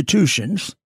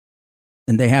institutions,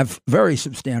 and they have very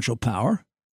substantial power,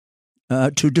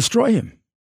 to destroy him.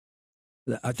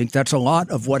 I think that's a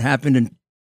lot of what happened in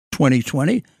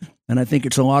 2020, and I think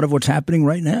it's a lot of what's happening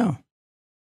right now.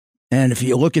 And if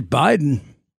you look at Biden,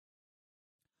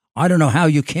 I don't know how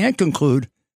you can't conclude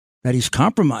that he's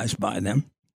compromised by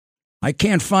them. I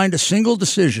can't find a single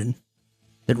decision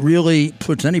that really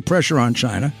puts any pressure on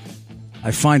China.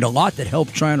 I find a lot that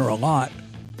help China a lot.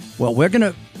 Well, we're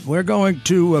going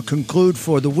to conclude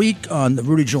for the week on the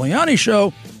Rudy Giuliani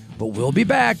Show, but we'll be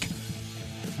back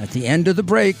at the end of the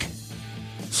break,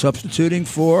 substituting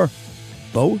for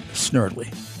Bo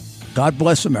Snerdley. God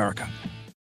bless America.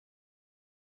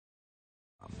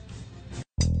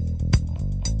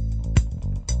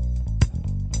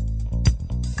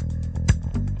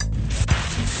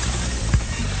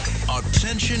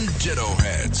 Attention Ditto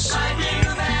Heads.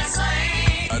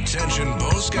 Attention Bo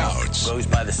Scouts. Goes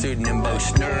by the pseudonym Bo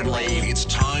Snerdley. It's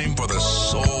time for the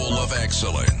Soul of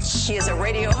Excellence. He is a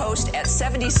radio host at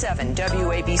 77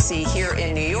 WABC here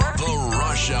in New York. The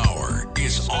Rush Hour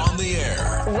is on the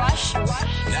air. Rush.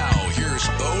 Now here's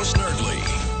Bo Snerdley.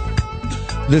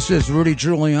 This is Rudy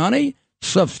Giuliani,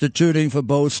 substituting for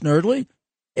Bo Snerdley,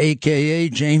 a.k.a.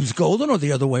 James Golden, or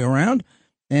the other way around.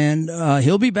 And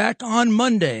he'll be back on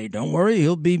Monday. Don't worry,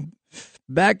 he'll be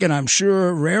back, and I'm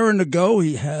sure raring to go.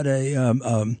 He had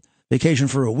a vacation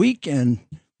for a week, and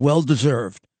well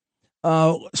deserved.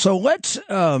 So let's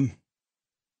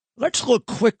look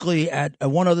quickly at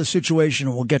one other situation,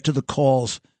 and we'll get to the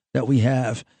calls that we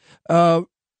have.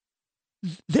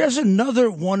 There's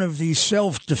another one of these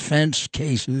self-defense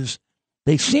cases.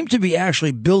 They seem to be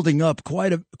actually building up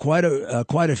quite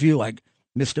a few, like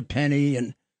Mr. Penny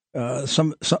and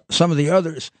some of the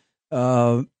others.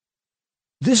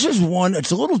 This is one. It's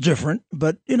a little different,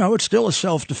 but it's still a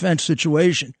self-defense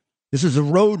situation. This is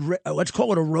let's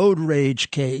call it a road rage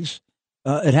case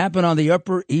It happened on the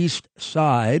Upper East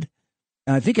Side.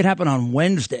 I think it happened on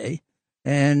Wednesday,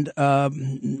 and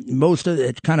most of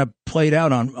it kind of played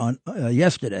out on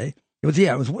yesterday. It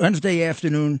was Wednesday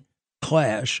afternoon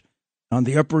clash on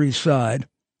the Upper East Side,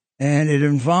 and it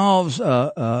involves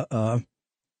a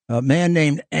man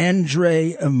named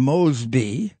Andre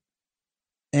Mosby,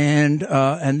 and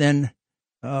then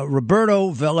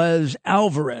Roberto Velez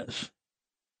Alvarez.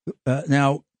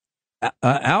 Now,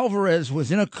 Alvarez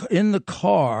was in the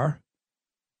car,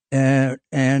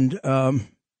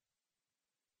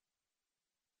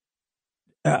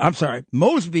 I'm sorry,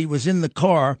 Mosby was in the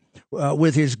car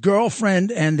with his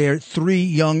girlfriend and their 3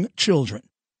 young children.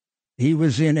 He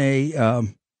was in a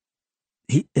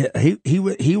he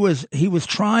was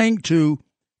trying to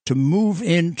move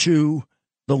into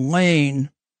the lane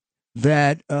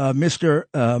that Mr.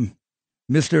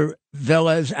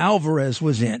 Velez Alvarez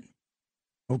was in.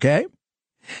 Okay,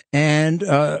 and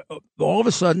all of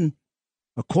a sudden,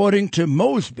 according to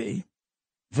Mosby,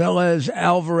 Velez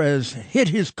Alvarez hit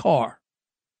his car,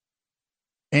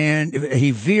 and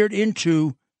he veered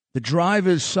into the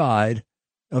driver's side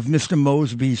of Mr.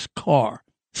 Mosby's car,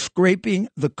 scraping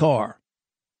the car.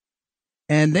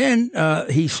 And then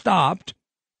he stopped,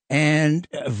 and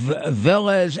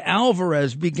Velez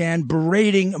Alvarez began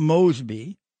berating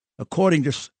Mosby, according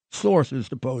to sources,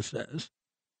 the Post says.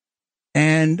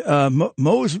 And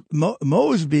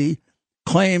Mosby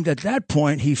claimed at that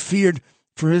point he feared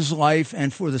for his life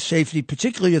and for the safety,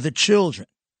 particularly of the children.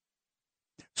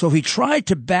 So he tried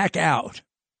to back out.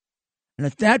 And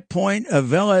at that point,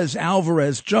 Velez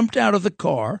Alvarez jumped out of the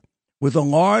car with a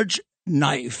large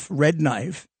knife, red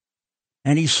knife,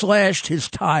 and he slashed his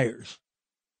tires.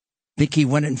 I think he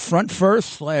went in front first,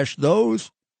 slashed those.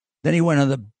 Then he went on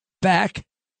the back.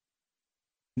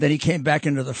 Then he came back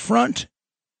into the front.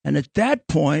 And at that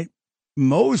point,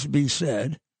 Mosby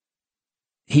said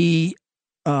his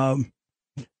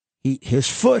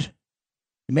foot,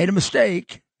 he made a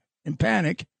mistake in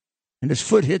panic, and his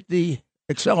foot hit the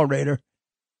accelerator.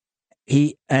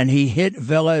 He hit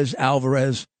Velez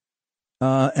Alvarez,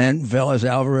 and Velez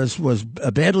Alvarez was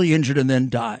badly injured and then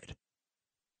died.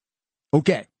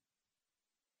 Okay,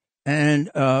 and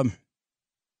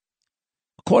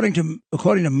according to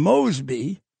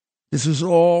Mosby, this is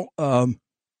all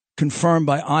confirmed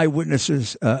by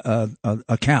eyewitnesses'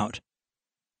 account.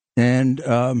 And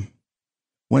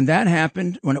when that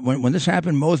happened, when this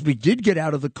happened, Mosby did get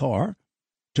out of the car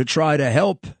to try to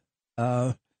help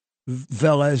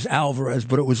Velez Alvarez,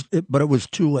 but it was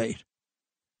too late.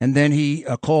 And then he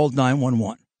called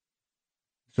 911.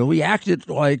 So he acted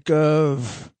like he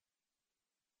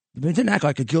didn't act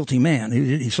like a guilty man.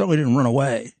 He certainly didn't run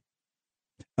away.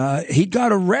 He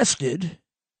got arrested,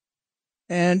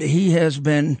 and he has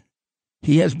been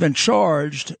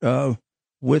charged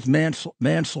with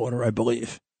manslaughter, I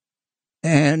believe.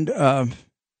 And the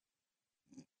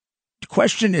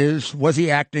question is, was he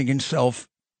acting in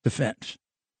self-defense?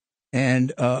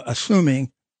 And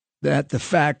assuming that the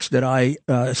facts that I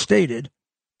stated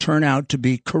turn out to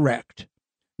be correct.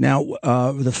 Now,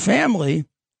 the family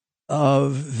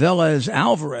of Velez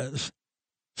Alvarez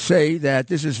say that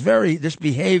this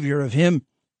behavior of him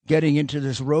getting into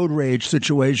this road rage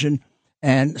situation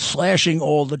and slashing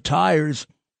all the tires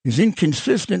is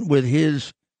inconsistent with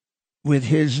his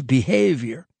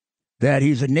behavior, that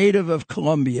he's a native of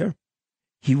Colombia.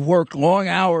 He worked long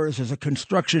hours as a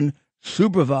construction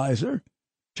supervisor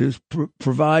to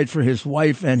provide for his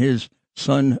wife and his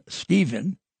son,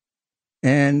 Stephen.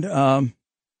 And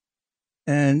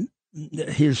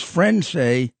his friends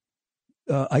say,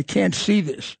 I can't see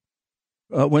this.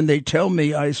 When they tell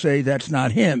me, I say, that's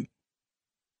not him.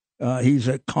 He's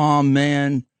a calm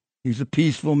man. He's a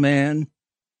peaceful man.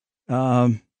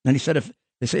 And he said,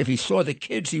 if he saw the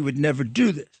kids, he would never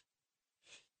do this.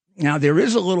 Now, there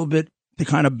is a little bit to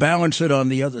kind of balance it on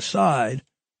the other side,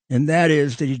 and that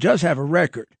is that he does have a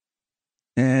record.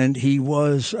 And he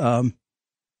was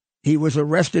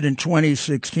arrested in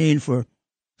 2016 for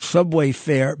subway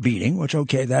fare beating, which,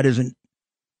 okay, that isn't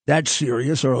that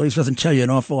serious, or at least doesn't tell you an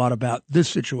awful lot about this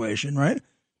situation, right?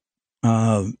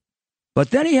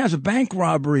 But then he has a bank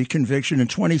robbery conviction in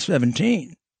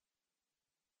 2017.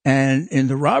 And in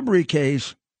the robbery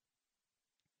case,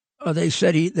 they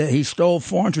said that he stole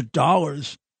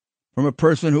 $400 from a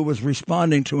person who was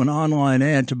responding to an online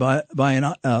ad to buy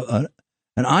an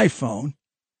iPhone.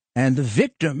 And the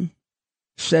victim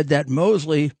said that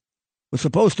Mosley was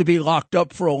supposed to be locked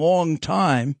up for a long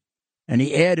time. And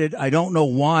he added, I don't know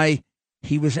why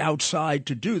he was outside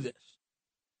to do this.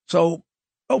 So,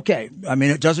 okay. I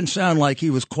mean, it doesn't sound like he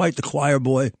was quite the choir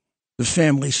boy the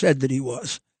family said that he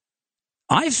was.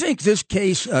 I think this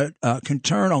case can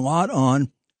turn a lot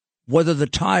on whether the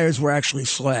tires were actually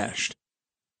slashed.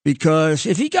 Because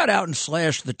if he got out and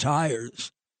slashed the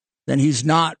tires, then he's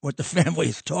not what the family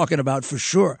is talking about for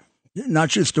sure. Not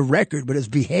just the record, but his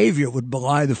behavior would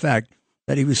belie the fact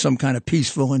that he was some kind of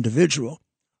peaceful individual.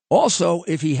 Also,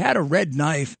 if he had a red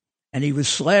knife and he was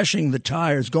slashing the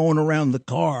tires going around the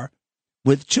car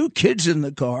with 2 kids in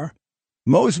the car,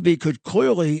 Mosby could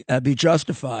clearly be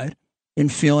justified in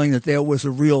feeling that there was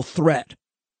a real threat.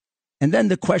 And then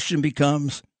the question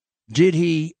becomes, did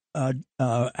he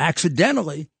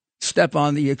accidentally step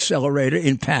on the accelerator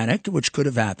in panic, which could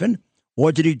have happened,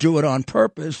 or did he do it on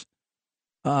purpose?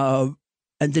 And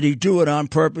did he do it on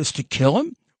purpose to kill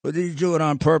him, or did he do it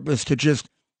on purpose to just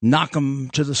knock him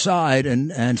to the side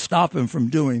and stop him from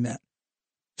doing that?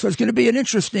 So it's going to be an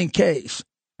interesting case.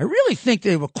 I really think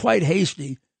they were quite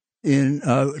hasty in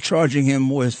charging him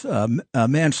with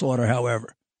manslaughter,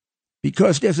 however,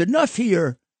 because there's enough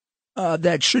here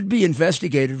that should be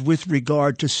investigated with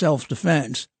regard to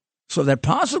self-defense, so that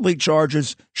possibly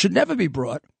charges should never be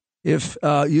brought if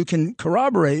you can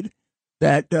corroborate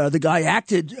that the guy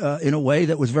acted in a way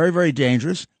that was very, very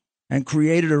dangerous and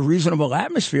created a reasonable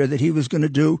atmosphere that he was going to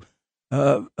do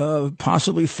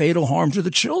possibly fatal harm to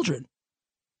the children.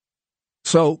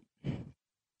 So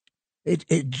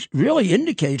it really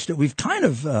indicates that we've kind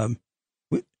of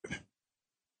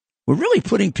we're really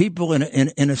putting people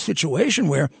in a situation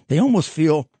where they almost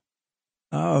feel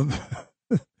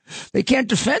they can't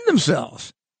defend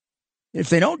themselves. If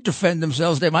they don't defend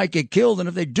themselves, they might get killed. And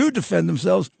if they do defend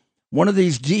themselves, one of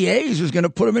these DAs is going to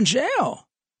put them in jail.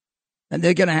 And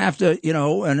they're going to have to,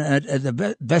 and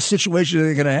the best situation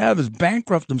they're going to have is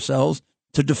bankrupt themselves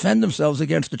to defend themselves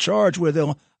against a charge where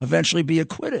they'll eventually be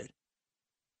acquitted.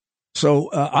 So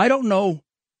I don't know.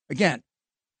 Again,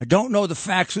 I don't know the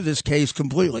facts of this case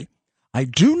completely. I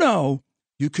do know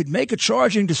you could make a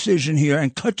charging decision here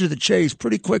and cut to the chase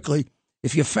pretty quickly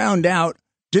if you found out,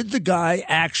 did the guy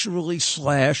actually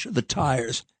slash the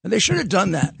tires? And they should have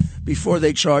done that before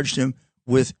they charged him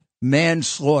with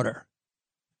manslaughter.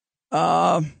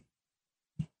 So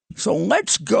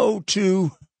let's go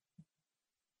to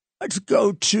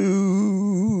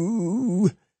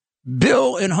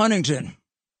Bill in Huntington.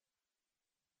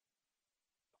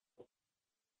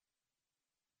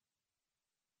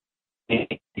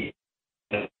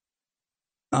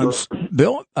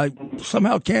 Bill, I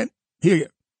somehow can't hear you.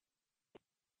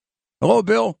 Hello,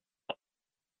 Bill.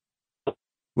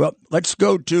 Well, let's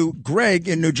go to Greg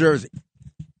in New Jersey.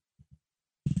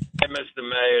 Hey, Mr.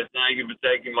 Mayor, thank you for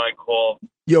taking my call.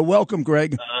 You're welcome,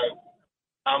 Greg.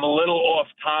 I'm a little off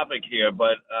topic here,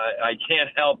 but I can't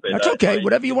help it. That's okay.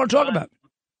 Whatever you want to talk about.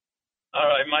 All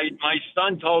right. My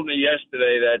son told me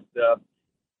yesterday that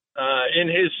in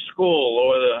his school,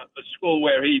 or the school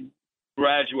where he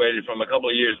graduated from a couple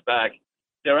of years back,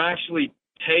 they're actually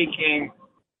taking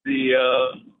the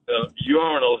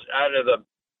urinals out of the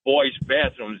boys'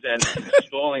 bathrooms and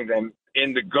installing them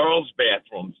in the girls'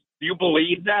 bathrooms. Do you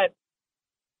believe that?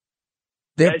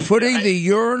 They're putting the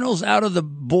urinals out of the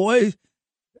boys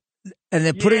and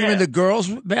they're putting them in the girls'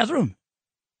 bathroom?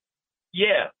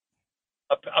 Yeah.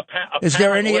 Is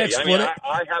there any explanation?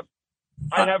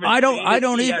 I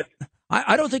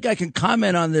don't think I can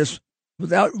comment on this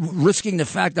without risking the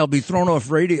fact I'll be thrown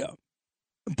off radio.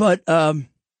 But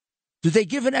did they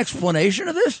give an explanation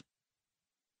of this?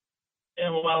 Yeah,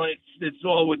 well, it's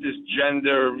all with this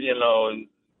gender,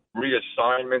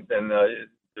 reassignment and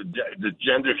the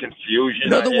gender confusion.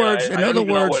 In other words,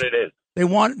 what it is. They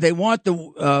want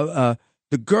the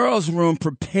girls' room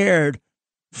prepared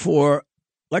for,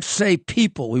 let's say,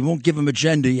 people. We won't give them a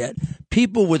gender yet.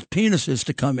 People with penises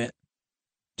to come in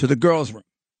to the girls' room.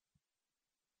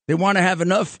 They want to have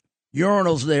enough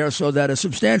urinals there so that a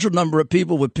substantial number of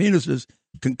people with penises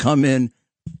can come in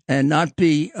and not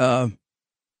be and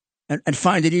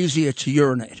find it easier to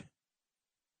urinate.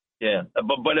 Yeah,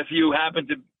 but if you happen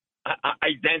to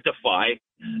identify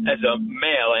as a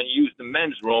male and use the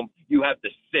men's room, you have to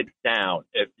sit down.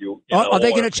 If you are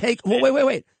they going to take?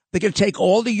 Wait. They're going to take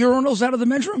all the urinals out of the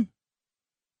men's room?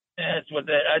 That's what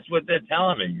they're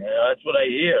telling me. That's what I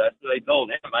hear. That's what they told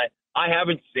him. I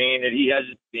haven't seen it. He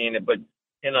hasn't seen it, but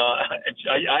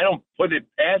I don't put it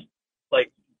past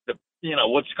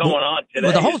what's going on today.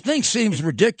 Well, the whole thing seems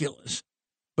ridiculous,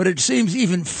 but it seems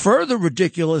even further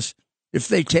ridiculous if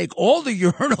they take all the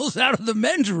urinals out of the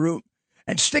men's room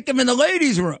and stick them in the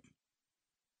ladies' room.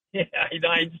 Yeah,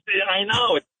 I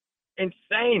know. It's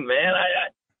insane, man.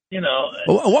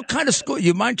 What kind of school?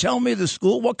 You mind telling me the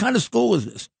school? What kind of school is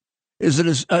this? Is it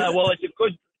well, it's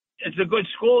it's a good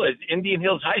school. It's Indian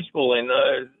Hills High School in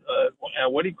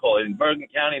what do you call it, in Bergen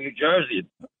County, New Jersey.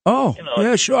 Oh,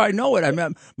 yeah, sure, I know it. I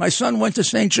mean, my son went to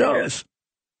St. Joe's.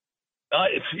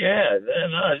 It's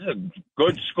a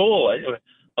good school,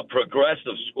 a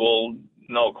progressive school,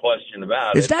 no question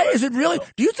about it. Is it really?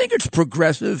 Do you think it's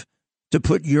progressive to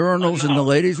put urinals in the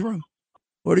ladies' room,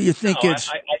 or do you think it's?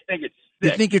 I think it's. Do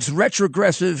you think it's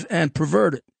retrogressive and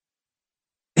perverted?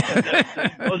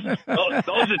 Those are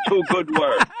two good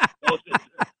words. Those are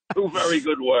two very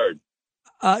good words.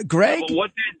 Greg, but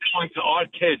what they're doing to our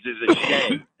kids is a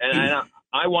shame, and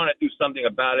I want to do something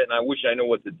about it, and I wish I knew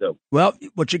what to do. Well,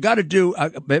 what you got to do,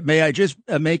 may I just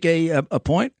make a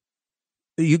point?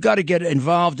 You got to get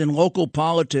involved in local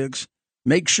politics.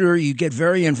 Make sure you get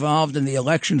very involved in the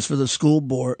elections for the school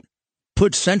board.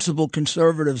 Put sensible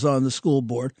conservatives on the school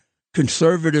board.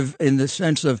 Conservative in the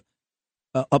sense of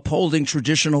upholding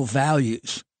traditional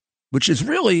values, which is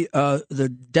really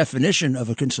the definition of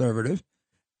a conservative.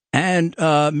 And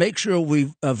make sure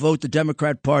we vote the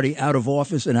Democrat Party out of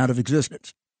office and out of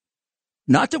existence.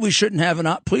 Not that we shouldn't have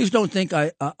please don't think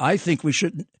I think we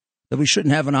shouldn't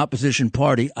have an opposition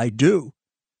party. I do.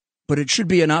 But it should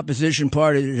be an opposition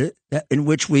party in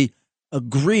which we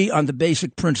agree on the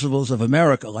basic principles of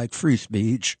America, like free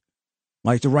speech,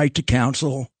 like the right to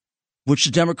counsel, which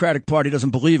the Democratic Party doesn't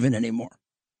believe in anymore.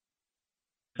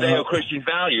 Christian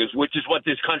values, which is what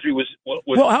this country was.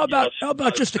 Well, how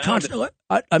about just the concept?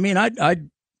 I mean, I'd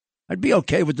be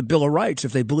okay with the Bill of Rights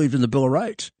if they believed in the Bill of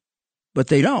Rights, but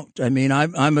they don't. I mean,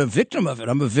 I'm a victim of it.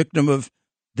 I'm a victim of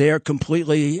their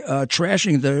completely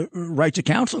trashing the right to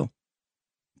counsel.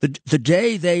 The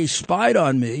day they spied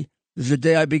on me is the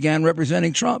day I began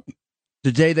representing Trump.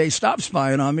 The day they stopped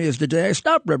spying on me is the day I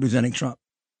stopped representing Trump,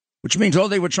 which means all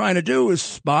they were trying to do is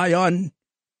spy on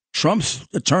Trump's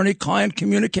attorney-client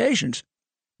communications,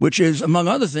 which is, among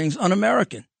other things,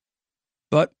 un-American.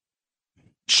 But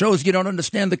it shows you don't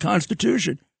understand the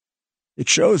Constitution. It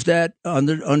shows that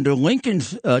under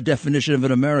Lincoln's definition of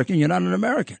an American, you're not an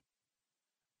American.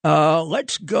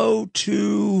 Let's go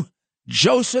to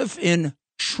Joseph in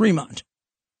Tremont.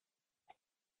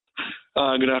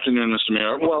 Good afternoon, Mr.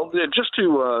 Mayor. Well, just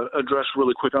to address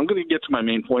really quick, I'm going to get to my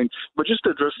main point, but just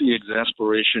to address the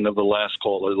exasperation of the last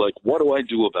caller, like, what do I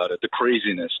do about it? The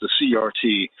craziness, the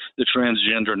CRT, the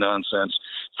transgender nonsense.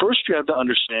 First, you have to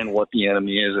understand what the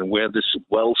enemy is and where this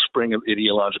wellspring of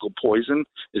ideological poison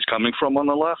is coming from on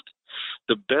the left.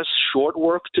 The best short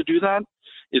work to do that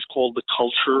is called The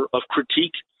Culture of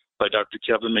Critique by Dr.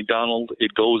 Kevin McDonald.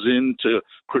 It goes into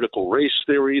critical race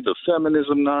theory, the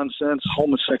feminism nonsense,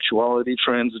 homosexuality,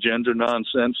 transgender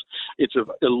nonsense. It's an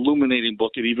illuminating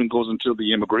book. It even goes into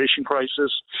the immigration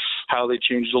crisis, how they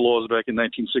changed the laws back in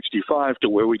 1965 to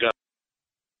where we got.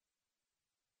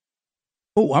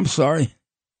 Oh, I'm sorry.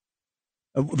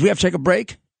 Do we have to take a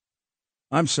break?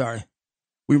 I'm sorry.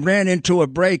 We ran into a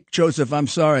break, Joseph. I'm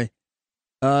sorry.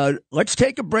 Let's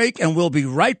take a break, and we'll be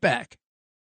right back.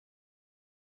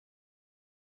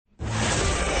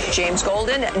 James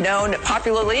Golden, known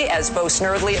popularly as Bo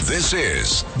Snerdley. This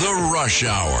is The Rush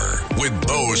Hour with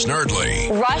Bo Snerdley.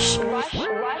 Rush.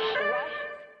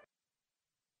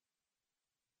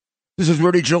 This is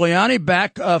Rudy Giuliani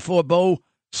back for Bo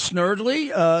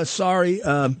Snerdley. Sorry,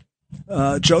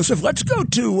 Joseph. Let's go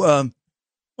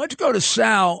to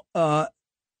Sal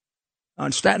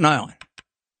on Staten Island.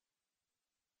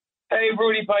 Hey,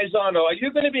 Rudy Paisano, are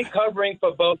you going to be covering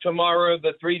for Bo tomorrow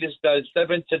the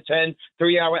 7 to 10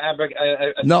 3-hour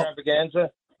extravaganza?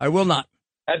 I will not.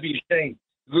 That'd be a shame.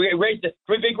 It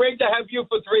would be great to have you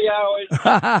for 3 hours.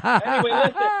 Anyway,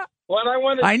 listen. What I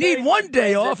want to I need one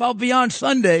day off. I'll be on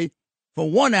Sunday for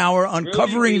 1 hour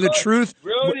uncovering the truth.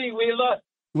 Rudy, we love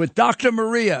with Dr.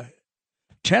 Maria.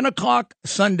 10 o'clock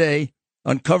Sunday,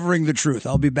 uncovering the truth.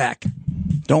 I'll be back.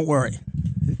 Don't worry.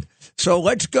 So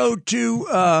let's go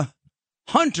to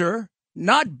Hunter,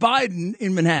 not Biden,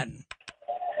 in Manhattan.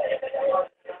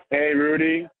 Hey,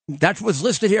 Rudy. That was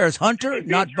listed here as Hunter,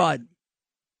 not Biden.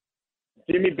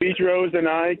 Jimmy Beatrose and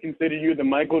I consider you the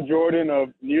Michael Jordan of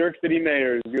New York City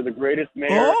mayors. You're the greatest mayor.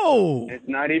 Oh. It's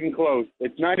not even close.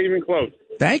 It's not even close.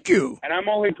 Thank you. And I'm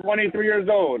only 23 years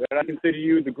old, and I consider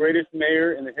you the greatest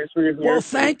mayor in the history of New York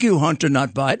City. Well, thank you, Hunter,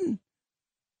 not Biden.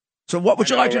 So what would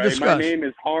you like to discuss? My name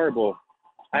is horrible.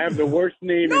 I have the worst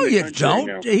name no, in the country. No, you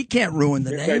don't. He can't ruin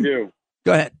the name. Yes, I do.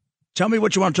 Go ahead. Tell me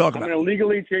what you want to talk about. I'm going to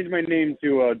legally change my name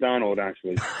to Donald,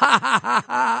 actually.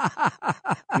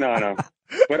 No.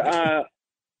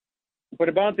 But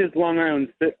about this Long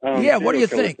Island what do you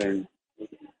think? Thing,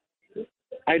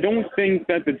 I don't think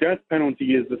that the death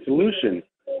penalty is the solution.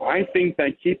 I think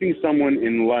that keeping someone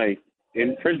in life,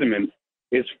 imprisonment,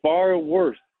 is far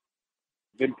worse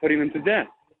than putting them to death.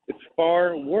 It's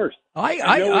far worse.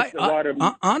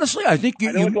 Honestly, I think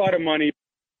I know it's a lot of money.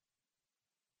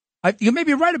 You may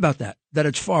be right about that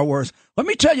it's far worse. Let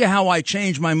me tell you how I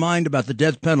changed my mind about the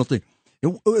death penalty.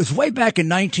 It was way back in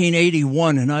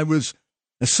 1981, and I was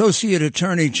Associate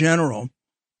Attorney General,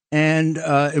 and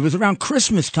it was around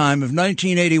Christmas time of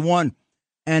 1981,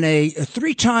 and a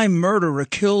three-time murderer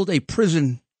killed a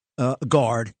prison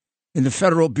guard in the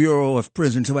Federal Bureau of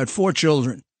Prisons who had 4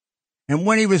 children. And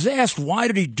when he was asked why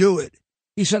did he do it,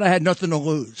 he said, I had nothing to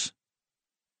lose.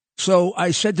 So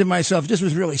I said to myself, this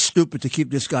was really stupid to keep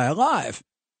this guy alive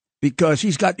because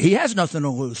he has nothing to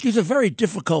lose. These are very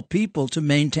difficult people to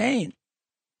maintain.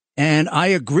 And I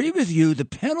agree with you, the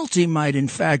penalty might in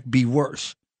fact be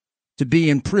worse, to be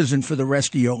in prison for the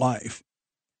rest of your life.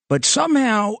 But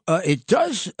somehow it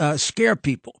does scare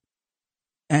people.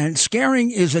 And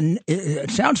scaring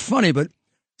it sounds funny, but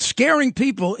scaring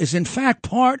people is in fact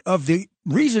part of the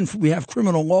reason we have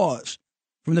criminal laws.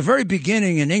 From the very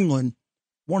beginning in England,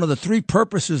 one of the 3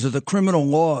 purposes of the criminal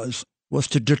laws was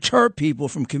to deter people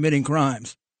from committing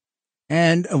crimes.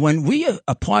 And when we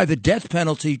apply the death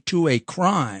penalty to a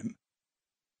crime,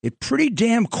 it pretty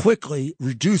damn quickly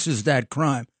reduces that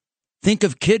crime. Think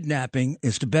of kidnapping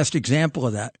is the best example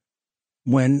of that.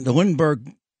 When the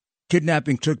Lindbergh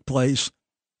kidnapping took place,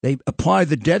 they applied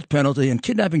the death penalty, and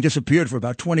kidnapping disappeared for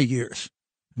about 20 years.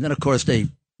 And then, of course, they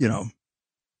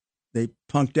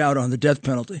punked out on the death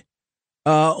penalty.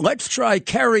 Let's try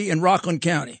Kerry in Rockland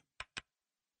County.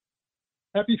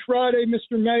 Happy Friday,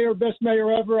 Mr. Mayor. Best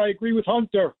mayor ever. I agree with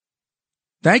Hunter.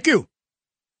 Thank you.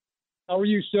 How are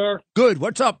you, sir? Good.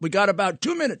 What's up? We got about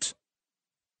 2 minutes.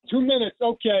 2 minutes.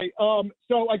 Okay.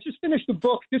 So I just finished the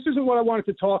book. This isn't what I wanted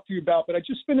to talk to you about, but I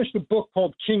just finished a book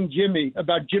called King Jimmy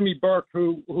about Jimmy Burke,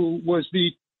 who was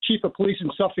the chief of police in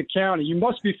Suffolk County. You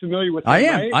must be familiar with him,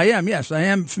 right? I am. Yes, I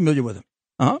am familiar with him.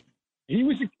 Uh-huh. He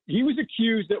was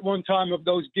accused at one time of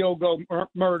those Gilgo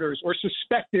murders, or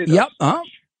suspected. Yep. Uh-huh.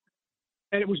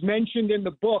 And it was mentioned in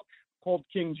the book called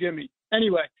King Jimmy.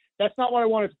 Anyway, that's not what I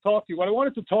wanted to talk to you. What I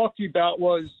wanted to talk to you about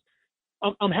was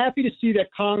I'm happy to see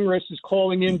that Congress is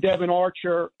calling in Devin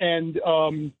Archer and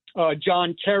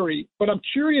John Kerry, but I'm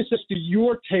curious as to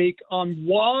your take on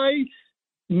why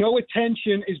no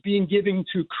attention is being given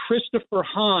to Christopher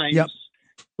Hines,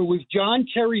 who was John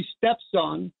Kerry's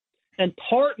stepson and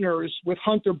partners with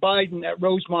Hunter Biden at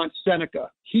Rosemont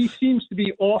Seneca. He seems to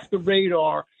be off the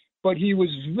radar, but he was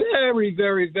very,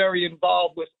 very, very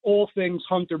involved with all things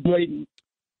Hunter Biden.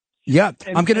 Yeah,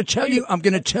 I'm going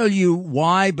to tell you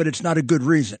why, but it's not a good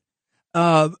reason.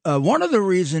 One of the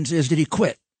reasons is that he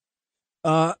quit.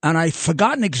 And I've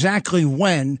forgotten exactly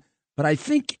when, but I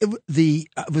think it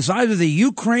was either the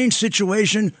Ukraine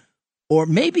situation or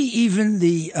maybe even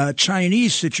the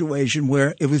Chinese situation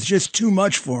where it was just too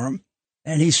much for him.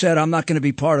 And he said, I'm not going to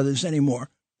be part of this anymore.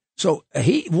 So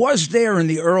he was there in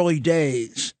the early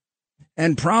days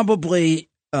and probably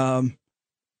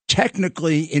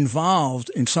technically involved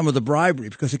in some of the bribery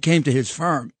because it came to his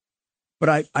firm.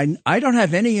 But I don't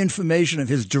have any information of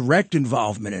his direct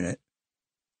involvement in it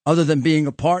other than being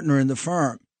a partner in the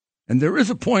firm. And there is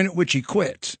a point at which he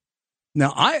quits.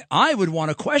 Now, I would want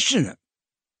to question him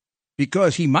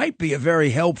because he might be a very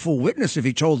helpful witness if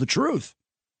he told the truth.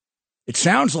 It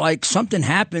sounds like something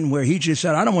happened where he just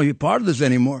said, I don't want to be part of this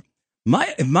anymore.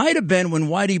 It might have been when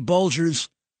Whitey Bulger's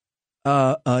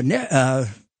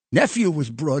nephew was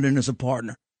brought in as a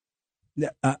partner.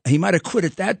 He might have quit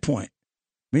at that point.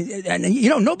 I mean, and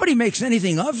nobody makes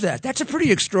anything of that. That's a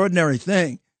pretty extraordinary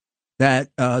thing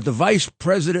that the vice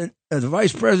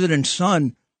president's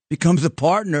son becomes a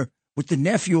partner with the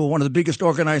nephew of one of the biggest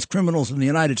organized criminals in the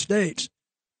United States.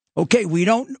 Okay, we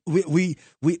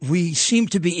seem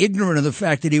to be ignorant of the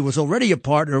fact that he was already a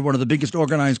partner of one of the biggest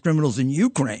organized criminals in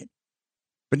Ukraine.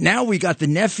 But now we got the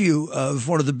nephew of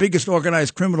one of the biggest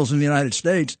organized criminals in the United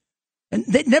States. And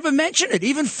they never mention it.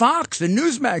 Even Fox and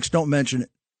Newsmax don't mention it.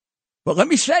 But let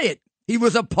me say it. He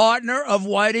was a partner of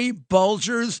Whitey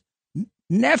Bulger's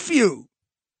nephew.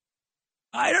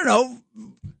 I don't know.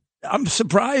 I'm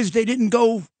surprised they didn't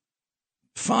go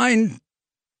find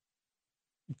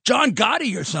John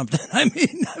Gotti or something. I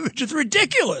mean, it's just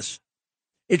ridiculous.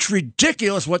 It's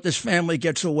ridiculous what this family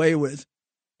gets away with.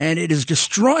 And it is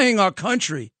destroying our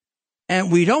country.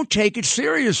 And we don't take it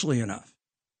seriously enough.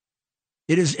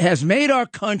 It has made our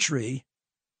country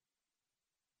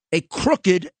a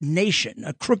crooked nation,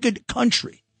 a crooked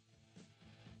country.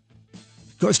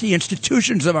 Because the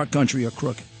institutions of our country are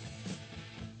crooked.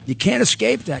 You can't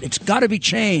escape that. It's got to be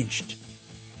changed.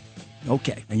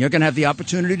 Okay, and you're going to have the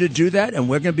opportunity to do that, and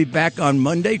we're going to be back on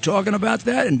Monday talking about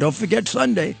that. And don't forget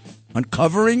Sunday,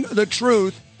 Uncovering the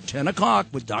Truth 10 o'clock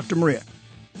with Dr. Maria.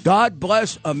 God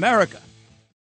bless America.